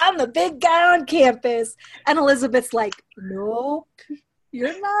 I'm the big guy on campus. And Elizabeth's like, nope,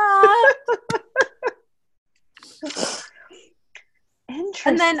 you're not.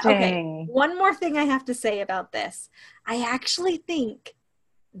 Interesting. And then, one more thing I have to say about this. I actually think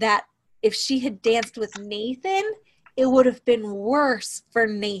that if she had danced with Nathan, it would have been worse for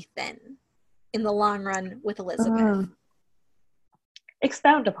Nathan in the long run with Elizabeth.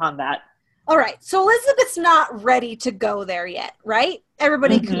 Expound upon that. All right. So Elizabeth's not ready to go there yet, right?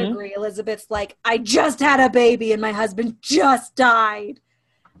 Everybody can agree. Elizabeth's like, I just had a baby and my husband just died.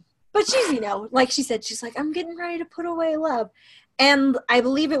 But she's, like she said, she's like, I'm getting ready to put away love. And I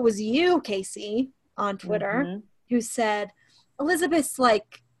believe it was you, Casey, on Twitter, who said, Elizabeth's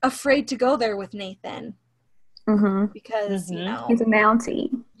like afraid to go there with Nathan. Because, he's a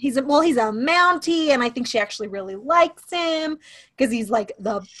Mountie. He's a Mountie, and I think she actually really likes him because he's like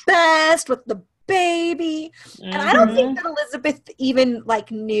the best with the baby. And I don't think that Elizabeth even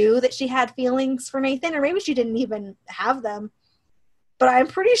like knew that she had feelings for Nathan, or maybe she didn't even have them. But I'm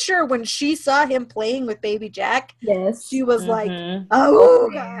pretty sure when she saw him playing with baby Jack, she was like, oh,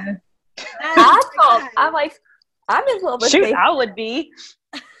 God. I'm like, I'm in love with Shoot, baby. I would be.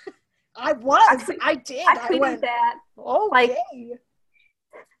 I was. I did. I tweeted that. Oh, like,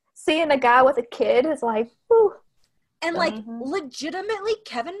 seeing a guy with a kid is like, whew. And like, legitimately,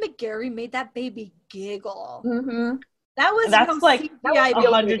 Kevin McGarry made that baby giggle. That's like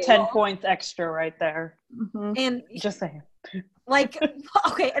 110 points extra right there. And just saying. Like,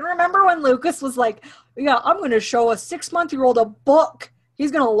 okay, and remember when Lucas was like, yeah, I'm going to show a 6-month-old a book.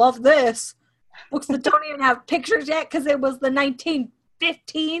 He's going to love this. Books that don't even have pictures yet because it was the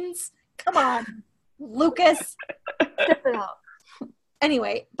 1915s. Come on, Lucas. Step it up.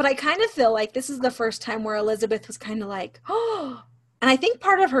 Anyway, but I kind of feel like this is the first time where Elizabeth was kind of like, oh. And I think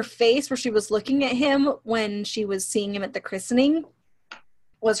part of her face where she was looking at him when she was seeing him at the christening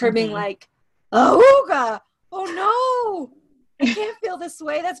was her being like, oh no. I can't feel this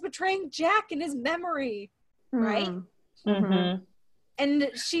way. That's betraying Jack and his memory. Right?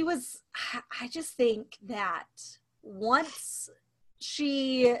 And she was, I just think that once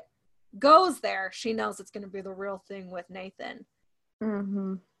she goes there, she knows it's going to be the real thing with Nathan.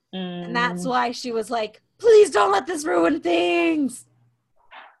 And that's why she was like, please don't let this ruin things.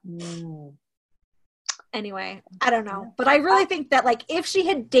 Anyway, I don't know. But I really think that, like, if she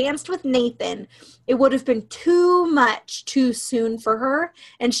had danced with Nathan, it would have been too much too soon for her,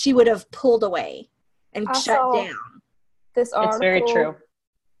 and she would have pulled away and shut down. This article it's very true.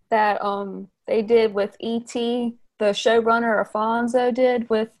 That they did with E.T., the showrunner Alfonso did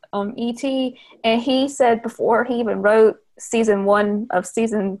with E.T., and he said before he even wrote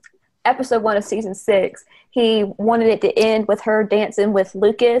episode 1 of season 6, he wanted it to end with her dancing with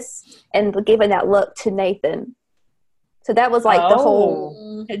Lucas and giving that look to Nathan. So that was like the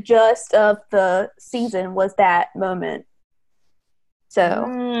whole gist of the season was that moment. So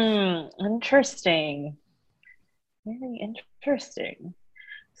interesting. Very interesting.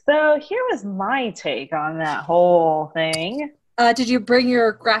 So here was my take on that whole thing. Did you bring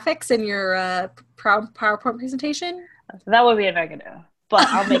your graphics in your PowerPoint presentation? That would be a negative, but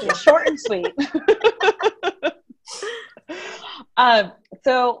I'll make it short and sweet.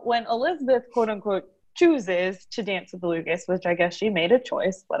 So when Elizabeth, quote unquote, chooses to dance with Lucas, which I guess she made a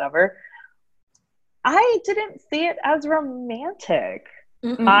choice, whatever, I didn't see it as romantic.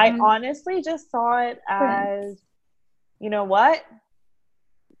 I honestly just saw it as, you know what?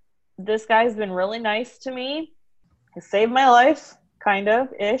 this guy's been really nice to me. He saved my life, kind of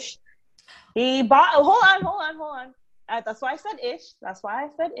ish. He bought. Oh, hold on. That's why I said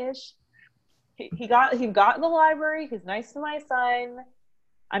ish. He got in the library. He's nice to my son.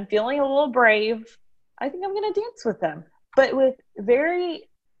 I'm feeling a little brave. I think I'm gonna dance with them, but with very,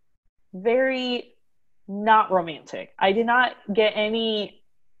 very not romantic. I did not get any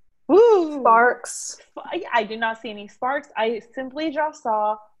sparks. I did not see any sparks. I simply just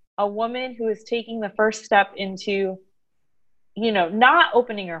saw a woman who is taking the first step into, not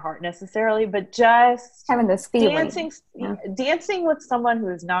opening her heart necessarily, but just having this feeling, dancing with someone who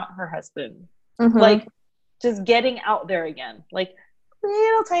is not her husband. Mm-hmm. Like, just getting out there again. Like,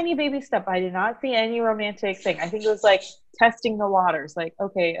 little tiny baby step. I did not see any romantic thing. I think it was like testing the waters. Like,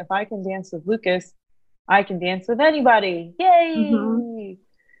 okay, if I can dance with Lucas, I can dance with anybody. Yay! Mm-hmm.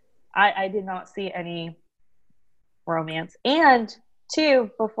 I did not see any romance. And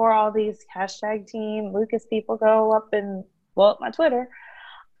two, before all these hashtag Team Lucas people go up and blow up my Twitter,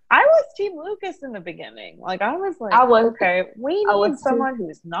 I was Team Lucas in the beginning. Like, I was like, okay, we need someone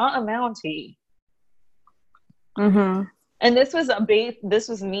who's not a Mountie. Mm-hmm. And this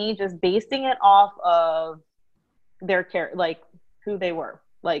was me just basing it off of their character, like who they were.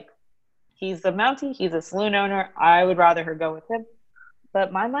 Like, he's a Mountie, he's a saloon owner. I would rather her go with him.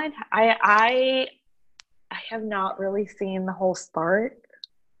 But my mind, I have not really seen the whole spark.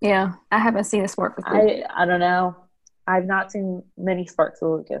 Yeah, I haven't seen a spark with Lucas. I don't know. I've not seen many sparks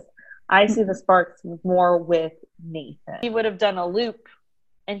with Lucas. I see the sparks more with Nathan. He would have done a loop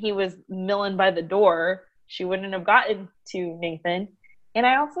and he was milling by the door. She wouldn't have gotten to Nathan. And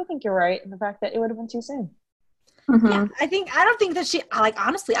I also think you're right in the fact that it would have been too soon. Mm-hmm. Yeah, I don't think that she,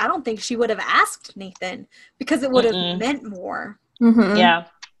 honestly, I don't think she would have asked Nathan because it would have meant more. Mm-hmm. Yeah.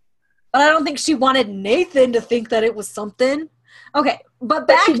 But I don't think she wanted Nathan to think that it was something. Okay, but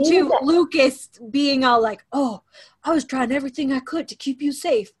back to Lucas being all like, oh, I was trying everything I could to keep you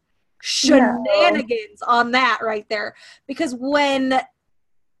safe. Shenanigans on that right there. Because when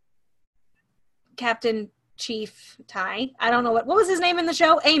Captain Chief Ty, I don't know what was his name in the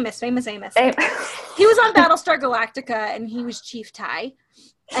show? Famous Amos. He was on Battlestar Galactica and he was Chief Ty.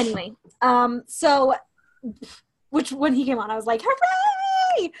 Anyway, so which when he came on, I was like,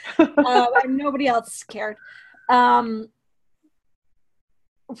 hooray! And nobody else cared.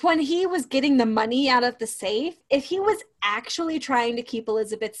 When he was getting the money out of the safe, if he was actually trying to keep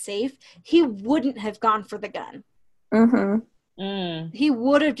Elizabeth safe, he wouldn't have gone for the gun. Mm-hmm. He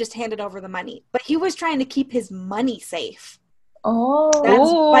would have just handed over the money. But he was trying to keep his money safe. Oh.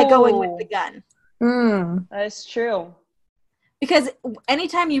 That's by going with the gun. Mm. That's true. Because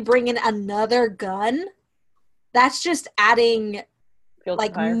anytime you bring in another gun, that's just adding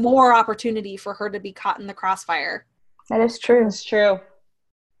more opportunity for her to be caught in the crossfire. That is true. That's true.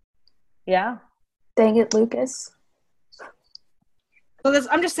 Yeah. Dang it, Lucas. So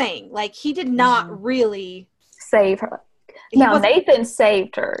I'm just saying, like, he did not really save her. No, Nathan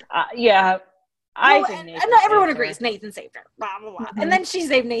saved her. Yeah. I think Nathan and everyone agrees Nathan saved her. Blah, blah, blah. Mm-hmm. And then she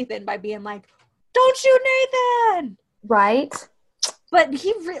saved Nathan by being like, don't shoot Nathan! Right. But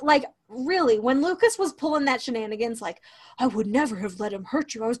he, really, when Lucas was pulling that shenanigans, like, I would never have let him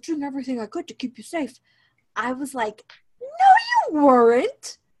hurt you. I was doing everything I could to keep you safe. I was like, no, you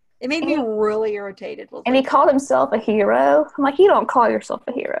weren't. It made me really irritated. And he called himself a hero. I'm like, you don't call yourself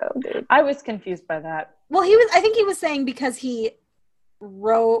a hero, dude. I was confused by that. Well, I think he was saying because he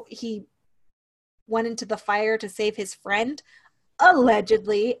went into the fire to save his friend,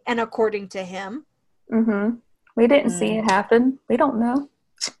 allegedly, and according to him. Mm-hmm. We didn't see it happen. We don't know.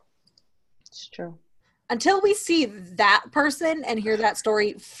 It's true. Until we see that person and hear that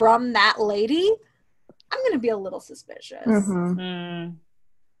story from that lady, I'm going to be a little suspicious. Mm-hmm.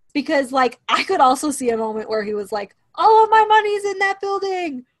 Because, I could also see a moment where he was like, all of my money's in that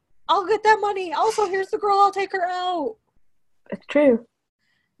building. I'll get that money. Also, here's the girl. I'll take her out. It's true.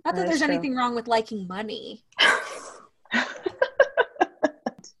 Not that there's anything wrong with liking money.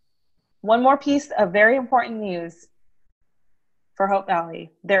 One more piece of very important news for Hope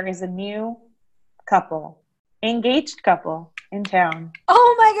Valley. There is a new engaged couple in town.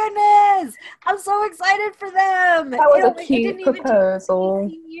 Oh my goodness! I'm so excited for them. That was a cute proposal. Even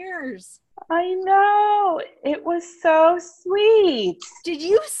take 18 years. I know. It was so sweet. Did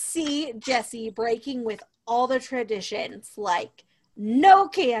you see Jesse breaking with all the traditions? Like, no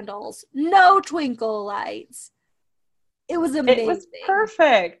candles, no twinkle lights. It was amazing. It was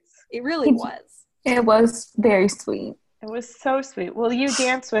perfect. It really was. It was very sweet. It was so sweet. Will you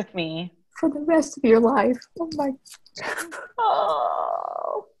dance with me? For the rest of your life. Oh my.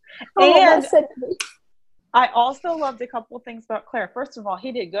 Oh. I also loved a couple of things about Claire. First of all,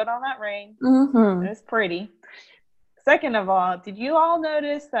 he did good on that ring. Mm-hmm. It was pretty. Second of all, did you all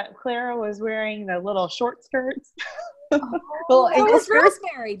notice that Clara was wearing the little short skirts? So was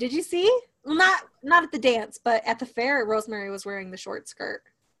Rosemary. Did you see? Well, not at the dance, but at the fair, Rosemary was wearing the short skirt.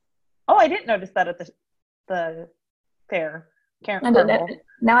 Oh, I didn't notice that at the fair.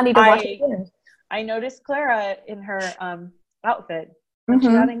 Now I need to watch it again. I noticed Clara in her outfit when she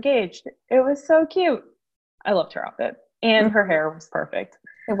got engaged. It was so cute. I loved her outfit, and her hair was perfect.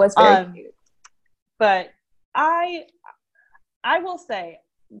 It was very cute. But I will say,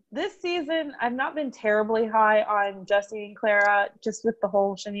 this season, I've not been terribly high on Jesse and Clara, just with the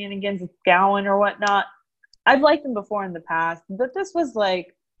whole shenanigans with Gowan or whatnot. I've liked them before in the past, but this was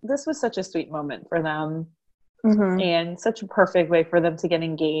such a sweet moment for them, and such a perfect way for them to get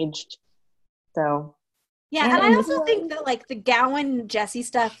engaged. So, yeah, and I also think that like the Gowan Jesse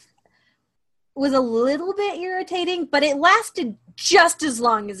stuff was a little bit irritating, but it lasted just as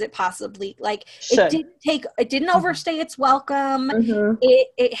long as it possibly it didn't overstay its welcome.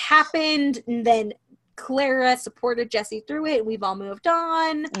 It happened, and then Clara supported Jesse through it. We've all moved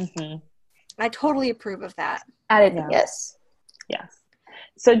on. I totally approve of that. Yes.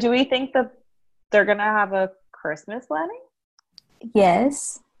 So do we think that they're gonna have a Christmas wedding?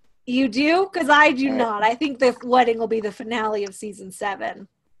 Yes. You do? Because I do not. I think the wedding will be the finale of season 7.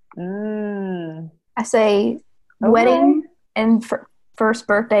 I say wedding and first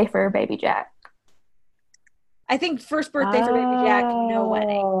birthday for baby Jack. I think first birthday for baby Jack, no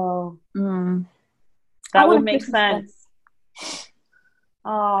wedding. That would make sense.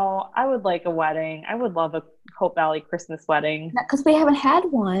 Oh, I would like a wedding. I would love a Hope Valley Christmas wedding. Because we haven't had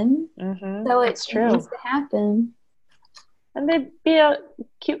one. So it's true. It needs to happen. And they'd be a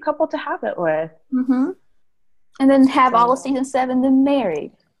cute couple to have it with. And then have all of season 7 then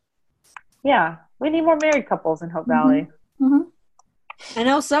married. Yeah. We need more married couples in Hope Valley. I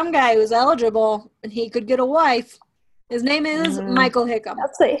know some guy who's eligible and he could get a wife. His name is Michael Hickam.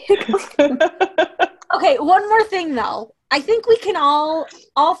 I'll say Hickam. Okay, one more thing though. I think we can all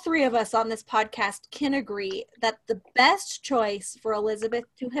three of us on this podcast can agree that the best choice for Elizabeth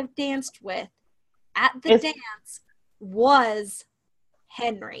to have danced with at the dance was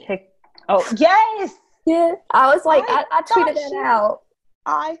Henry. Oh, yes! Yeah, I was like, I tweeted that out.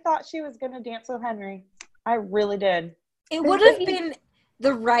 I thought she was going to dance with Henry. I really did. It would have been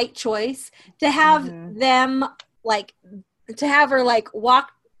the right choice to have them, like, to have her, like,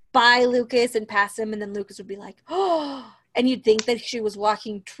 walk by Lucas and pass him, and then Lucas would be like, oh, and you'd think that she was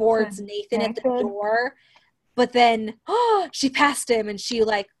walking towards Nathan at the door, but then, oh, she passed him, and she,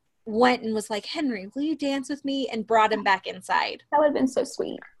 like, went and was like, Henry, will you dance with me? And brought him back inside. That would have been so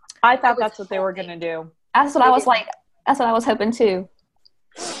sweet. I thought that's what they were going to do. That's what I was like. That's what I was hoping too.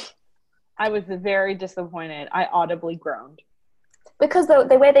 I was very disappointed. I audibly groaned. Because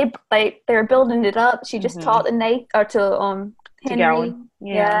the way they were building it up, she just taught Henry.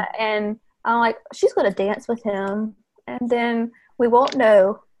 Yeah, and I'm like, she's gonna dance with him, and then we won't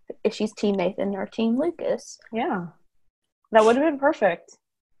know if she's Team Nathan or Team Lucas. Yeah, that would have been perfect.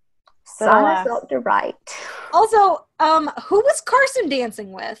 Sign up to right. Also, who was Carson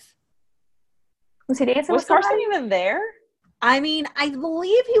dancing with? Was he dancing? Was Carson even there? I mean, I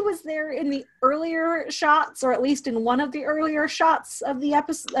believe he was there in the earlier shots, or at least in one of the earlier shots of the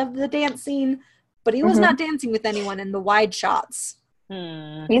episode of the dance scene. But he was not dancing with anyone in the wide shots.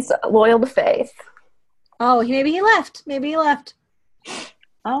 He's loyal to Faith. Oh, maybe he left.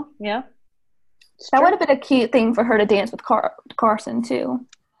 Oh, yeah. That would have been a cute thing for her to dance with Carson, too.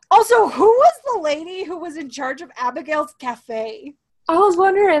 Also, who was the lady who was in charge of Abigail's Cafe? I was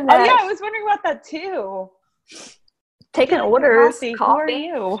wondering that. Oh, yeah, I was wondering about that, too. Taking orders. Coffee. Who are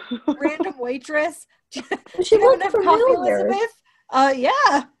you? Random waitress. She wouldn't have coffee, Elizabeth?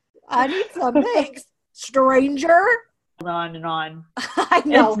 Yeah. I need some. Thanks. Stranger. On and on. I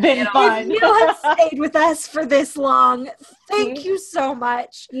know. It's been fun. If you have stayed with us for this long, thank you so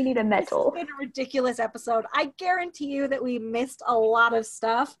much. You need a medal. It's been a ridiculous episode. I guarantee you that we missed a lot of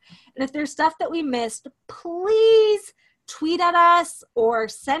stuff. And if there's stuff that we missed, please tweet at us or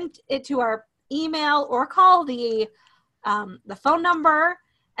send it to our email or call the phone number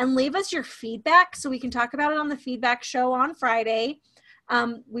and leave us your feedback so we can talk about it on the feedback show on Friday.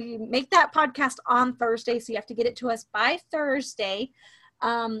 We make that podcast on Thursday, so you have to get it to us by Thursday.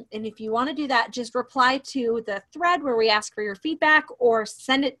 And if you want to do that, just reply to the thread where we ask for your feedback or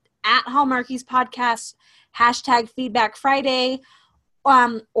send it at Hallmarkies Podcast, #FeedbackFriday,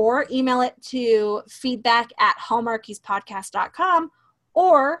 or email it to feedback@hallmarkiespodcast.com,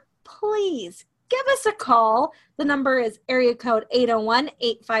 or please give us a call. The number is area code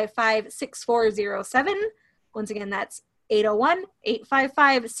 801-855-6407. Once again, that's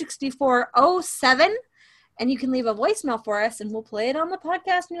 801-855-6407. And you can leave a voicemail for us, and we'll play it on the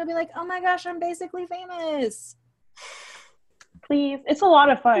podcast, and you'll be like, oh my gosh, I'm basically famous. Please. It's a lot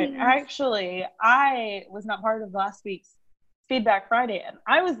of fun. Actually, I was not part of last week's Feedback Friday, and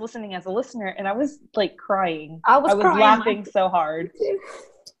I was listening as a listener, and I was like crying. I was crying. Laughing so hard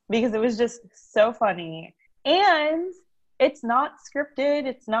because it was just so funny. And it's not scripted.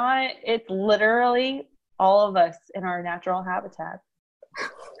 It's literally all of us in our natural habitat.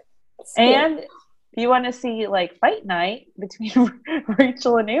 And if you want to see like fight night between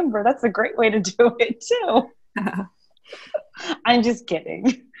Rachel and Amber, that's a great way to do it too. I'm just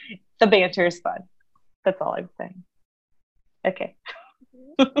kidding. The banter is fun. That's all I'm saying. Okay.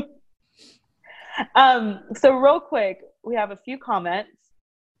 So real quick, we have a few comments.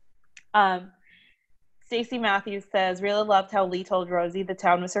 Stacey Matthews says, really loved how Lee told Rosie the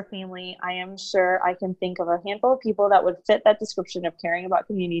town was her family. I am sure I can think of a handful of people that would fit that description of caring about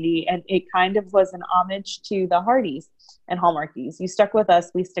community, and it kind of was an homage to the Hardys and Hallmarkies. You stuck with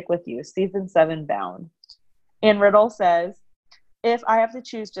us, we stick with you. Season 7 bound. And Riddle says, if I have to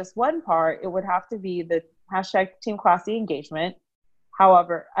choose just one part, it would have to be the hashtag Team Classy engagement,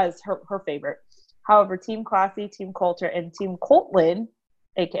 however, as her favorite. However, Team Classy, Team Coulter, and Team Coltlin,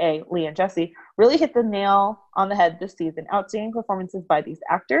 aka Lee and Jesse, really hit the nail on the head this season. Outstanding performances by these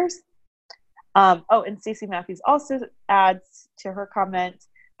actors. And Stacey Matthews also adds to her comment,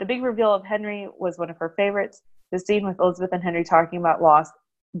 the big reveal of Henry was one of her favorites. The scene with Elizabeth and Henry talking about loss,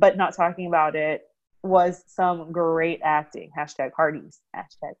 but not talking about it, was some great acting. Hashtag Hardys.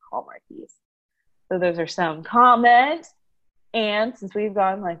 Hashtag Hallmarkies. So those are some comments. And since we've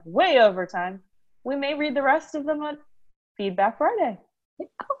gone like way over time, we may read the rest of them on Feedback Friday.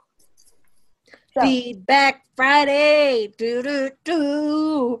 So. Feedback Friday. Do do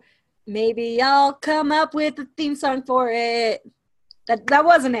do. Maybe I'll come up with a theme song for it. That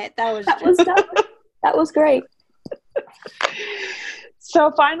wasn't it. That was great.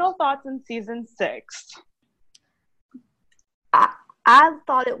 So, final thoughts in season 6. I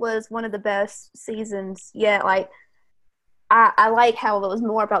thought it was one of the best seasons yet. Like, I like how it was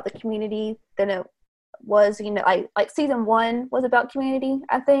more about the community than it was, like season 1 was about community,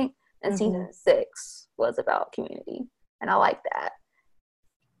 I think, and season 6 was about community, and I like that.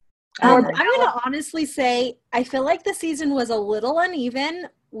 I'm going to honestly say I feel like the season was a little uneven,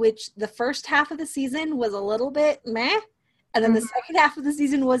 which the first half of the season was a little bit meh, and then the second half of the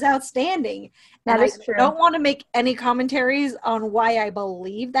season was outstanding. That is true. I don't want to make any commentaries on why I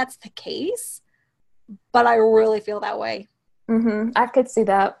believe that's the case, but I really feel that way. I could see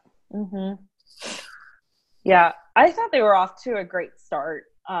that. Yeah, I thought they were off to a great start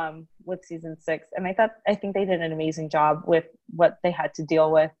with season 6, and I think they did an amazing job with what they had to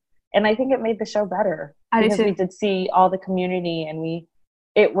deal with, and I think it made the show better because we did see all the community, and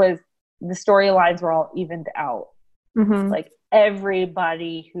the storylines were all evened out. Like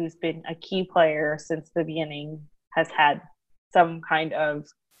everybody who's been a key player since the beginning has had some kind of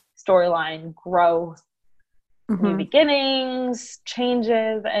storyline growth, new beginnings,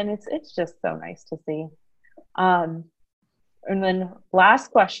 changes, and it's just so nice to see. And then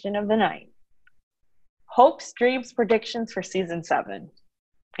last question of the night. Hopes, dreams, predictions for season 7.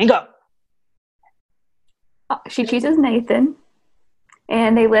 And go. She chooses Nathan,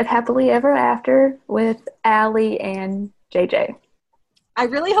 and they live happily ever after with Allie and JJ. I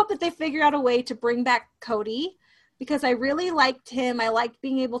really hope that they figure out a way to bring back Cody, because I really liked him. I liked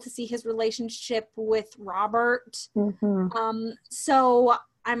being able to see his relationship with Robert. So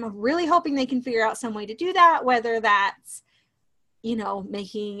I'm really hoping they can figure out some way to do that, whether that's,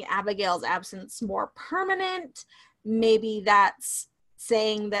 making Abigail's absence more permanent. Maybe that's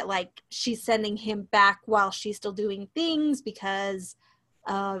saying that, like, she's sending him back while she's still doing things because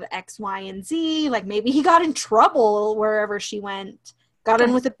of X, Y, and Z. Like, maybe he got in trouble wherever she went. Got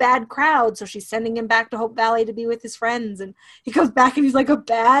in with a bad crowd, so she's sending him back to Hope Valley to be with his friends, and he comes back and he's like a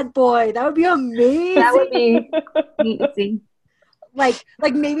bad boy. That would be amazing. That would be easy. Like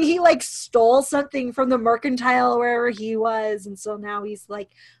maybe he stole something from the mercantile wherever he was, and so now he's like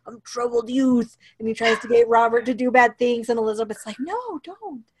a troubled youth, and he tries to get Robert to do bad things, and Elizabeth's like, no,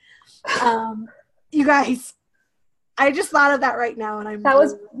 don't. You guys, I just thought of that right now, and I'm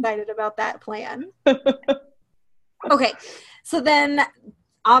really excited about that plan. Okay, so then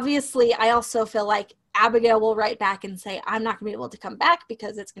obviously I also feel like Abigail will write back and say, I'm not going to be able to come back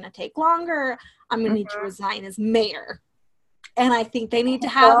because it's going to take longer. I'm going to need to resign as mayor. And I think they need to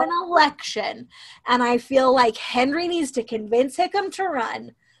have an election. And I feel like Henry needs to convince Hickam to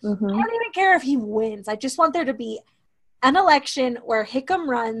run. I don't even care if he wins. I just want there to be an election where Hickam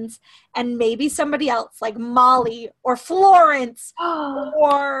runs and maybe somebody else like Molly or Florence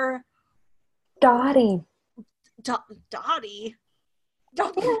or Dottie. Dottie.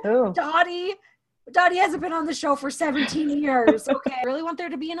 Ooh. Dottie hasn't been on the show for 17 years. Okay. I really want there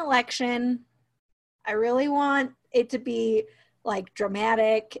to be an election. I really want it to be like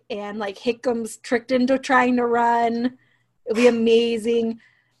dramatic and like Hickam's tricked into trying to run. It'll be amazing.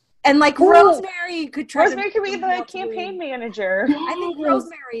 And like Rosemary could try Rosemary could be the campaign manager. I think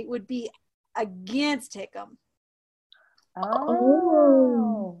Rosemary would be against Hickam.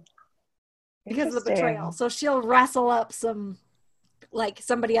 Oh. Because of the betrayal. So she'll wrestle up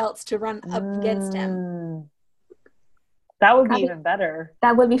somebody else to run up against him. That would be even better.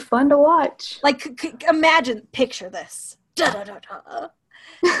 That would be fun to watch. Like, picture this.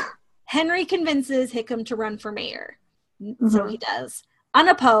 Henry convinces Hickam to run for mayor. Mm-hmm. So he does.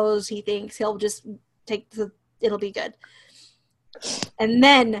 Unopposed, he thinks he'll just it'll be good. And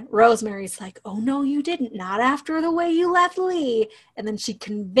then Rosemary's like, oh no, you didn't. Not after the way you left Lee. And then she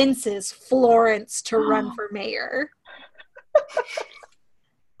convinces Florence to run for mayor.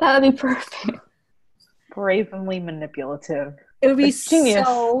 That would be perfect. Brazenly manipulative. It would be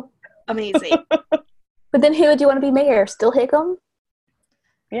so amazing. But then who would you want to be mayor? Still Hickam?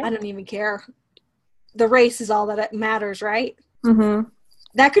 Yeah. I don't even care. The race is all that matters, right? Mm-hmm.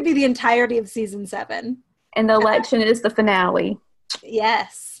 That could be the entirety of season 7. And the election is the finale.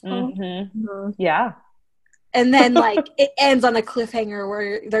 Yes. Mm-hmm. Mm-hmm. Yeah. And then, like, it ends on a cliffhanger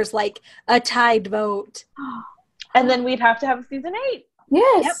where there's, like, a tied vote. And then we'd have to have a season 8.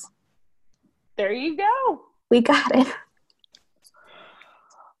 Yes. Yep. There you go. We got it.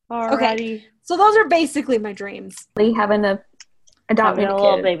 Alrighty. Okay. So those are basically my dreams. Having a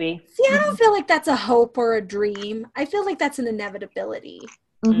little baby. See, I don't feel like that's a hope or a dream. I feel like that's an inevitability.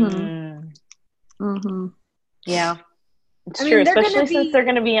 Mm-hmm. Mm-hmm. Yeah. It's true, especially since they're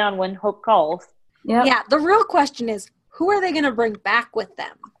going to be on When Hope Calls. Yep. Yeah. The real question is, who are they going to bring back with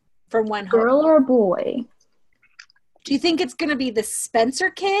them from When Hope? Girl or boy? Do you think it's going to be the Spencer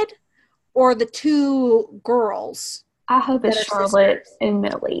kid or the 2 girls? I hope it's Charlotte and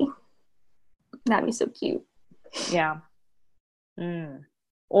Millie. That'd be so cute. Yeah.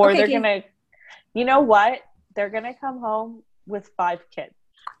 Or they're going to, you know what? They're going to come home with 5 kids.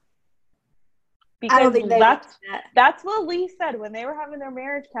 Because I don't think that's what Lee said when they were having their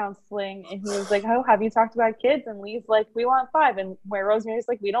marriage counseling. And he was like, oh, have you talked about kids? And Lee's like, we want 5. And where Rosemary's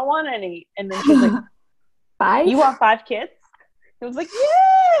like, we don't want any. And then she's like, 5? You want 5 kids? It was like,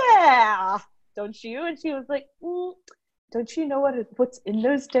 yeah. Don't you? And she was like, don't you know what's in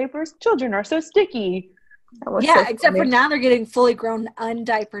those diapers? Children are so sticky. Yeah, except for now they're getting fully grown,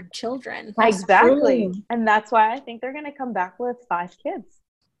 undiapered children. Exactly. And that's why I think they're going to come back with 5 kids.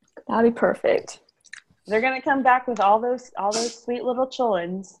 That'd be perfect. They're going to come back with all those sweet little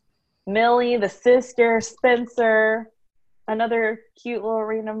childrens. Millie, the sister, Spencer, another cute little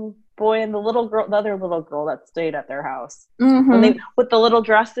random boy, and the other little girl that stayed at their house. Mm-hmm. With the little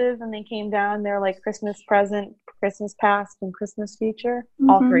dresses, and they came down, they're like Christmas present, Christmas past, and Christmas future. Mm-hmm.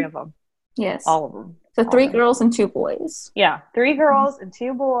 All 3 of them. Yes. All of them. So 3 girls and 2 boys. Yeah, 3 girls and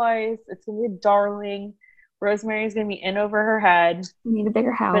 2 boys. It's going to be darling. Rosemary's going to be in over her head. We need a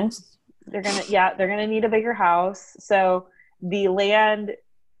bigger house. They're going to need a bigger house. So the land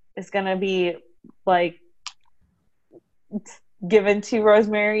is going to be like given to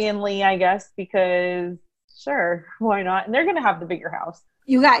Rosemary and Lee, I guess, because sure, why not? And they're going to have the bigger house.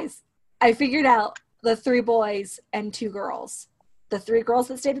 You guys, I figured out the 3 boys and 2 girls. The 3 girls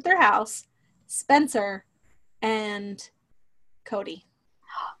that stayed at their house, Spencer and Cody.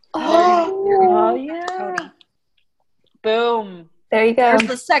 Oh yeah. Cody. Boom. There you go. There's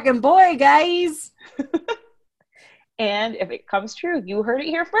the second boy, guys. And if it comes true, you heard it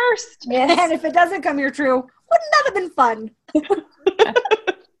here first. Yes. And if it doesn't come here true, wouldn't that have been fun?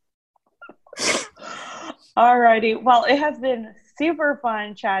 Alrighty. Well, it has been super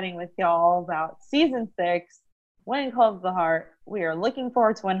fun chatting with y'all about season 6, When Club of the Heart. We are looking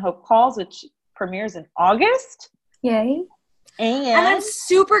forward to When Hope Calls, which premieres in August. Yay. And I'm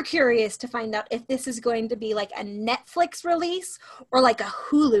super curious to find out if this is going to be like a Netflix release or like a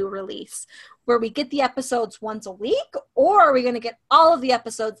Hulu release where we get the episodes once a week, or are we going to get all of the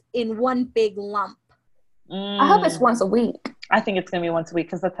episodes in one big lump? I hope it's once a week. I think it's going to be once a week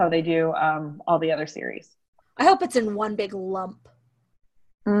because that's how they do all the other series. I hope it's in one big lump.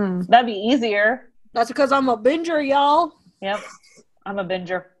 That'd be easier. That's because I'm a binger, y'all. Yep. I'm a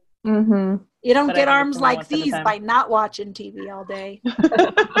binger. Mm-hmm. You don't get arms like these by not watching TV all day.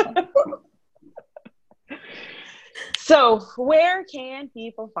 So, where can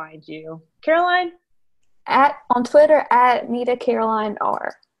people find you? Caroline? On Twitter at Nita Caroline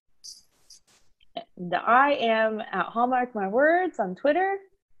R. And I am at Hallmark My Words on Twitter.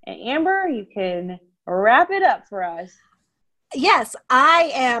 And Amber, you can wrap it up for us. Yes,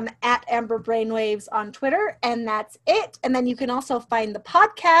 I am at Amber Brainwaves on Twitter, and that's it. And then you can also find the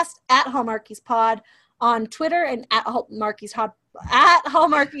podcast at Hallmarkies Pod on Twitter and at Hallmarkies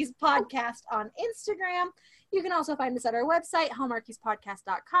Podcast on Instagram. You can also find us at our website,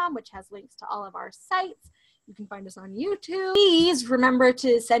 hallmarkiespodcast.com, which has links to all of our sites. You can find us on YouTube. Please remember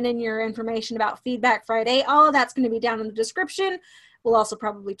to send in your information about Feedback Friday. All of that's going to be down in the description. We'll also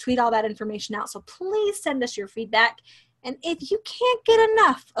probably tweet all that information out. So please send us your feedback. And if you can't get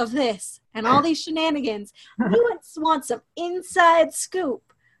enough of this and all these shenanigans, you want some inside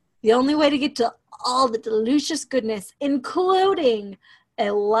scoop, the only way to get to all the delicious goodness, including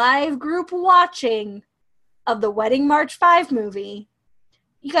a live group watching of the Wedding March 5 movie,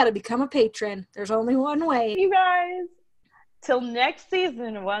 you got to become a patron. There's only one way. You guys, till next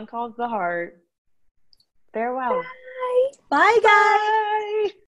season of One Calls the Heart. Farewell. Bye, guys. Bye.